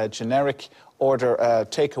a generic order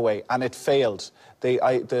takeaway, and it failed.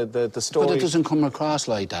 The story. But it doesn't come across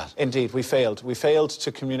like that. Indeed, we failed. We failed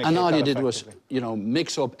to communicate. And all you did was, you know,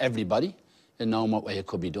 mix up everybody in knowing what way it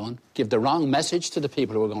could be done, give the wrong message to the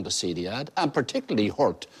people who were going to see the ad, and particularly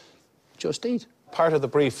hurt Just Eat. Part of the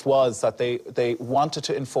brief was that they wanted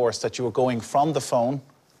to enforce that you were going from the phone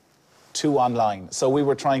to online. So we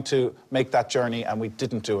were trying to make that journey, and we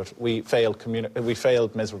didn't do it. We failed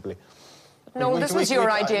miserably. No, this was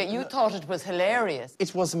your idea. You thought it was hilarious.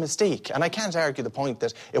 It was a mistake, and I can't argue the point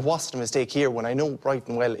that it wasn't a mistake here when I know right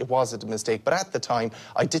and well it wasn't a mistake. But at the time,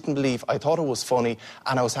 I didn't believe, I thought it was funny,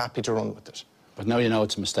 and I was happy to run with it. But now you know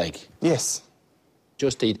it's a mistake. Yes.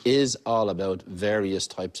 Just Eat is all about various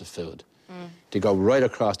types of food. To go right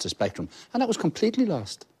across the spectrum. And that was completely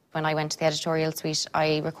lost. When I went to the editorial suite,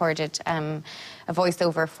 I recorded a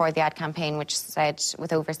voiceover for the ad campaign which said,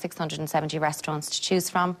 with over 670 restaurants to choose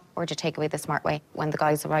from, or to take away the smart way. When the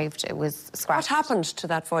guys arrived, it was scrapped. What happened to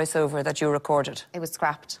that voiceover that you recorded? It was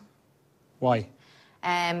scrapped. Why?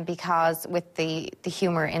 because with the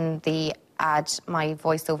humour in the ad, my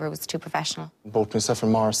voiceover was too professional. Both myself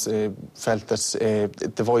and Morris felt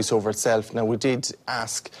that the voiceover itself, now we did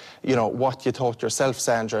ask, you know, what you thought yourself,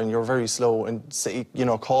 Sandra, and you're very slow in, say, you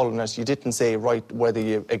know, calling it. You didn't say, right, whether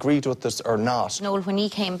you agreed with us or not. Noel, when he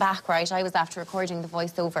came back, right, I was after recording the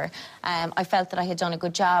voiceover. I felt that I had done a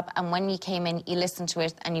good job, and when he came in, you listened to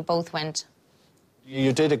it, and you both went...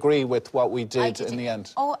 You did agree with what we did in the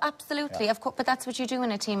end? Oh, absolutely, of course, but that's what you do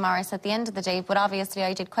in a team, Morris, at the end of the day. But obviously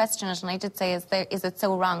I did question it, and I did say, is it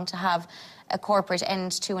so wrong to have a corporate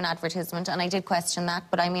end to an advertisement? And I did question that,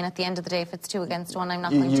 but I mean, at the end of the day, if it's 2 against 1, I'm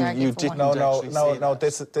not going to argue for one. No,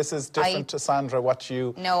 this is different to Sandra, what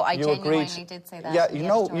you No, I genuinely agreed. did say that. Yeah,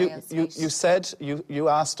 you said, you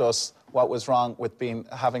asked us what was wrong with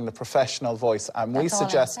having the professional voice, and we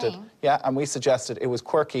suggested, and we suggested it was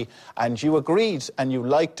quirky, and you agreed, and you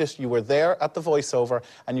liked it. You were there at the voiceover,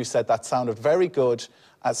 and you said that sounded very good.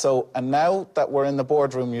 And now that we're in the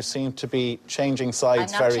boardroom, you seem to be changing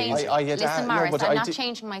sides very easily. Listen, Morris, I'm not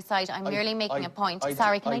changing my side. I'm merely making a point.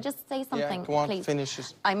 Sorry, can I just say something, go on, please? Finish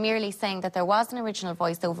it. I'm merely saying that there was an original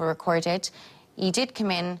voiceover recorded. You did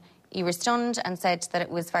come in, you were stunned and said that it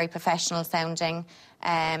was very professional sounding.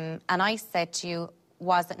 And I said to you,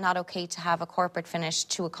 was it not okay to have a corporate finish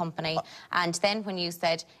to a company? And then when you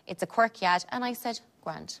said, it's a quirky ad, and I said,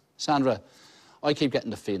 grand. Sandra, I keep getting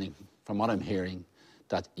the feeling, from what I'm hearing,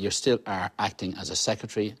 that you still are acting as a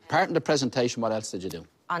secretary. Apart from the presentation, what else did you do?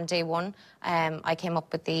 On day one, I came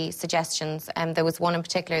up with the suggestions. There was one in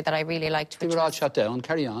particular that I really liked. They were all shut down.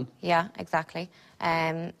 Carry on. Yeah, exactly.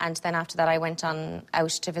 And then after that, I went out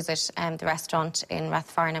to visit the restaurant in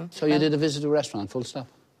Rathfarnham. So you did a visit to a restaurant, full stop.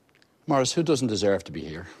 Morris, who doesn't deserve to be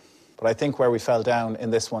here? But I think where we fell down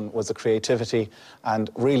in this one was the creativity and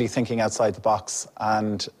really thinking outside the box.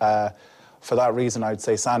 And for that reason, I'd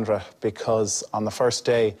say Sandra, because on the first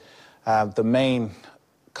day, the main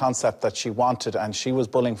concept that she wanted and she was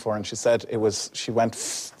bullying for, and she said she went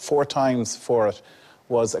 4 times for it,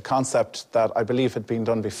 was a concept that I believe had been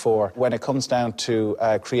done before. When it comes down to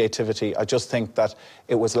creativity, I just think that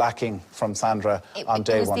it was lacking from Sandra on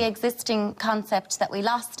day one. It was the existing concept that we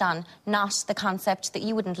lost on, not the concept that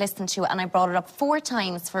you wouldn't listen to, and I brought it up 4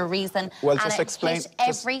 times for a reason. Well, just explain. Hit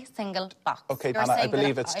every single box. Okay, Anna, I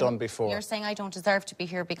believe it's done before. You're saying I don't deserve to be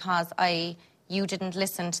here because you didn't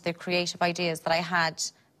listen to the creative ideas that I had,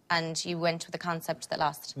 and you went with a concept that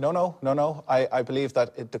lost. No. I believe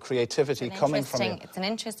that the creativity coming from you... It's an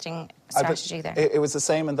interesting strategy there. It was the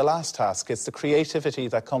same in the last task. It's the creativity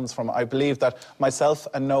that comes from... I believe that myself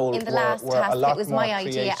and Noel were a lot more creative. In the last task, it was my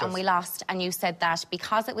idea and we lost, and you said that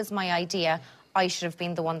because it was my idea, I should have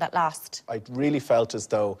been the one that lost. I really felt as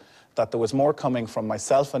though that there was more coming from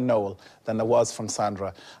myself and Noel than there was from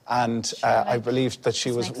Sandra. And I believed that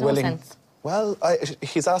she was willing... No sense. Well,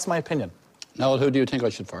 he's asked my opinion. Noel, who do you think I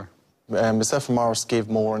should for? Myself and Morris gave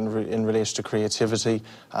more in relation to creativity,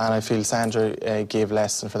 and I feel Sandra gave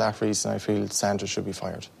less, and for that reason I feel Sandra should be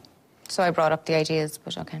fired. So I brought up the ideas,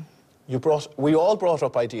 but okay. We all brought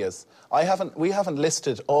up ideas. We haven't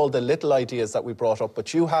listed all the little ideas that we brought up,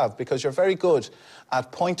 but you have, because you're very good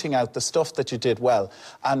at pointing out the stuff that you did well.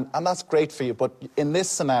 And that's great for you, but in this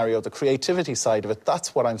scenario, the creativity side of it,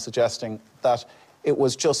 that's what I'm suggesting, that it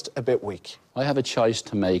was just a bit weak. I have a choice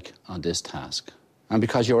to make on this task. And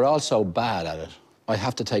because you're all so bad at it, I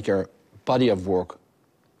have to take your body of work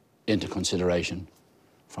into consideration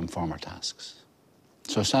from former tasks.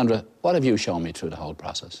 So, Sandra, what have you shown me through the whole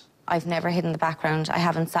process? I've never hidden the background. I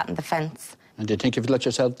haven't sat in the fence. And do you think you've let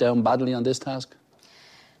yourself down badly on this task?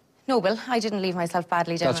 No, Bill, I didn't leave myself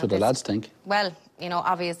badly down. That's what the lads think. Well, you know,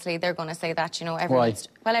 obviously they're going to say that, you know, everyone's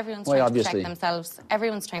trying to protect themselves.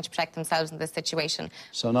 Everyone's trying to protect themselves in this situation.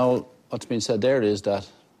 So now what's been said there is that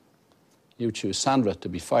you choose Sandra to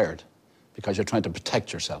be fired because you're trying to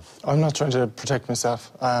protect yourself. I'm not trying to protect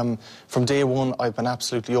myself. From day one, I've been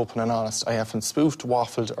absolutely open and honest. I haven't spoofed,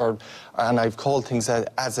 waffled, and I've called things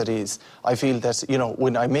as it is. I feel that, you know,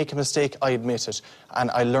 when I make a mistake, I admit it, and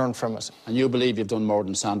I learn from it. And you believe you've done more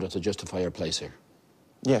than Sandra to justify your place here?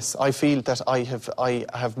 Yes, I feel that I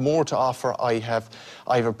have more to offer. I have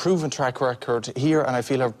a proven track record here, and I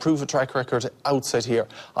feel I have a proven track record outside here.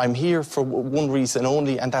 I'm here for one reason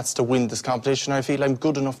only, and that's to win this competition. I feel I'm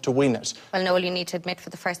good enough to win it. Well, Noel, you need to admit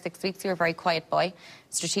for the first 6 weeks you were a very quiet boy,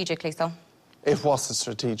 strategically so. It wasn't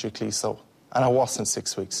strategically so, and I wasn't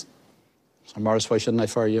 6 weeks. So, Morris, why shouldn't I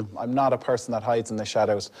fire you? I'm not a person that hides in the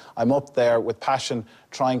shadows. I'm up there with passion,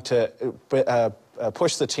 trying to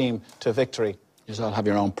push the team to victory. You all have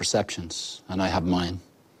your own perceptions, and I have mine.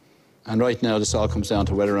 And right now, this all comes down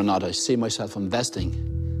to whether or not I see myself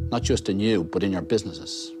investing, not just in you, but in your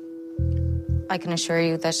businesses. I can assure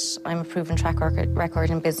you that I'm a proven track record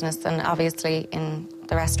in business, and obviously in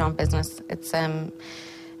the restaurant business. It's a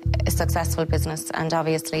successful business, and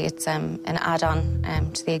obviously it's an add-on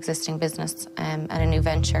to the existing business and a new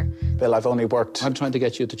venture. Bill, I've only worked... I'm trying to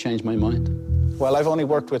get you to change my mind. Well, I've only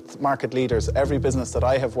worked with market leaders. Every business that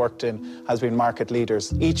I have worked in has been market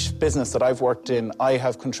leaders. Each business that I've worked in, I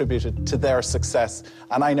have contributed to their success.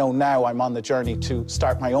 And I know now I'm on the journey to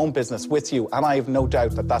start my own business with you, and I have no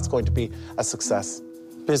doubt that that's going to be a success.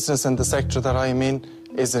 Business in the sector that I'm in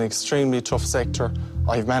is an extremely tough sector.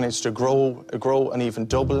 I've managed to grow and even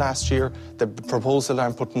double last year. The proposal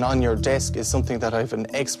I'm putting on your desk is something that I've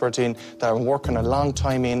an expert in, that I'm working a long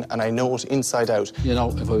time in, and I know it inside out. You know,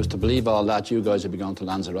 if I was to believe all that, you guys would be going to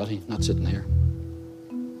Lanzarote, not sitting here.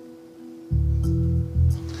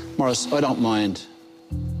 Maurice, I don't mind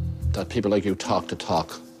that people like you talk the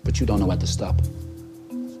talk, but you don't know when to stop.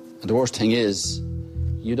 And the worst thing is,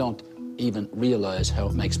 you don't even realise how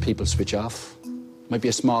it makes people switch off. Might be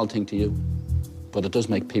a small thing to you, but it does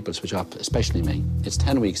make people switch off, especially me. It's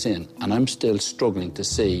 10 weeks in, and I'm still struggling to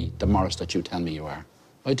see the Maurice that you tell me you are.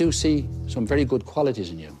 I do see some very good qualities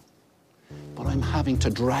in you, but I'm having to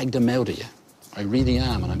drag them out of you. I really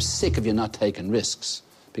am, and I'm sick of you not taking risks,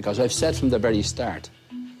 because I've said from the very start,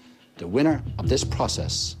 the winner of this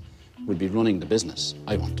process will be running the business.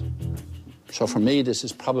 I won't. So for me, this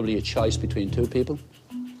is probably a choice between two people.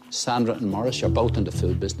 Sandra and Maurice, you're both in the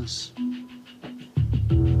food business.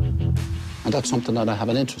 And that's something that I have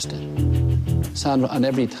an interest in. Sandra, on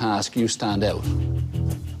every task, you stand out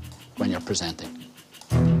when you're presenting.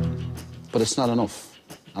 But it's not enough.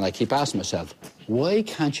 And I keep asking myself, why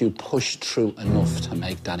can't you push through enough to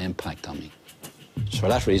make that impact on me? So for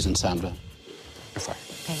that reason, Sandra, you're fired.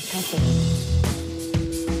 Okay, thank you.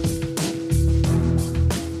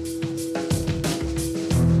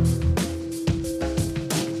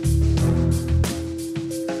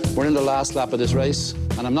 We're in the last lap of this race,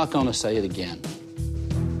 and I'm not going to say it again.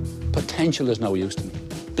 Potential is no use to me.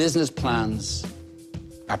 Business plans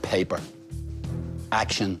are paper.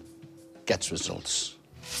 Action gets results.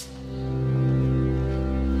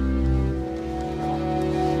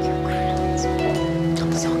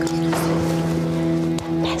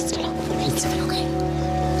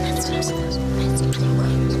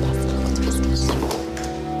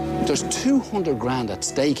 There's 200 grand at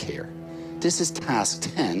stake here. This is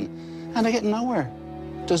task 10, and I get nowhere.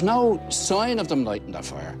 There's no sign of them lighting that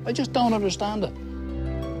fire. I just don't understand it.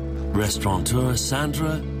 Restaurateur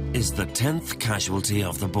Sandra is the 10th casualty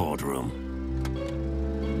of the boardroom.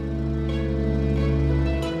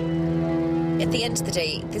 At the end of the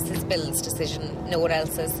day, this is Bill's decision, no one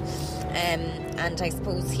else's. And I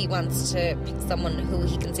suppose he wants to pick someone who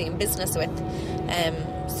he can see in business with.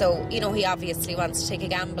 So, you know, he obviously wants to take a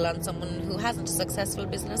gamble on someone who hasn't a successful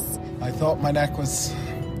business. I thought my neck was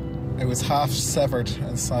half severed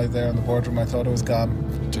inside there in the boardroom. I thought it was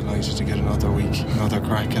gone. Delighted to get another week, another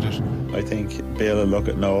crack at it. I think Bill will look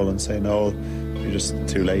at Noel and say, Noel, you're just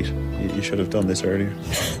too late. You should have done this earlier.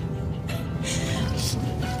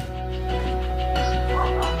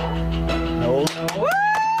 Noel? Woo!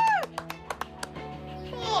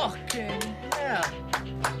 Fucking hell.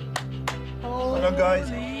 Well done, guys.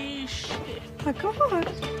 Holy shit. Oh my God.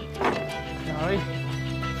 Sorry.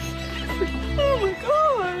 Oh my God.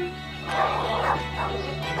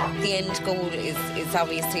 The end goal is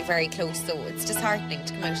obviously very close, so it's disheartening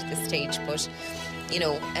to come out at this stage, but, you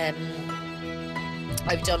know,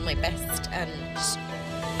 I've done my best and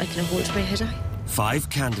I can hold my head high. 5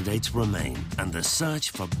 candidates remain, and the search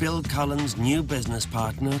for Bill Cullen's new business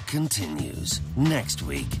partner continues next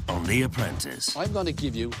week on The Apprentice. I'm going to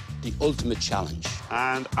give you the ultimate challenge.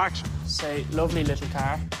 And action. Say, lovely little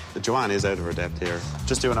car. Joanne is out of her depth here.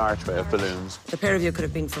 Just do an archway of balloons. The pair of you could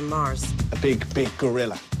have been from Mars. A big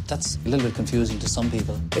gorilla. That's a little bit confusing to some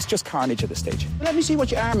people. It's just carnage at this stage. Let me see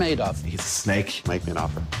what you are made of. He's a snake. Make me an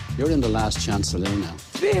offer. You're in the last chance saloon now.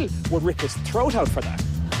 Bill would rip his throat out for that.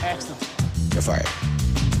 Excellent. You're fired.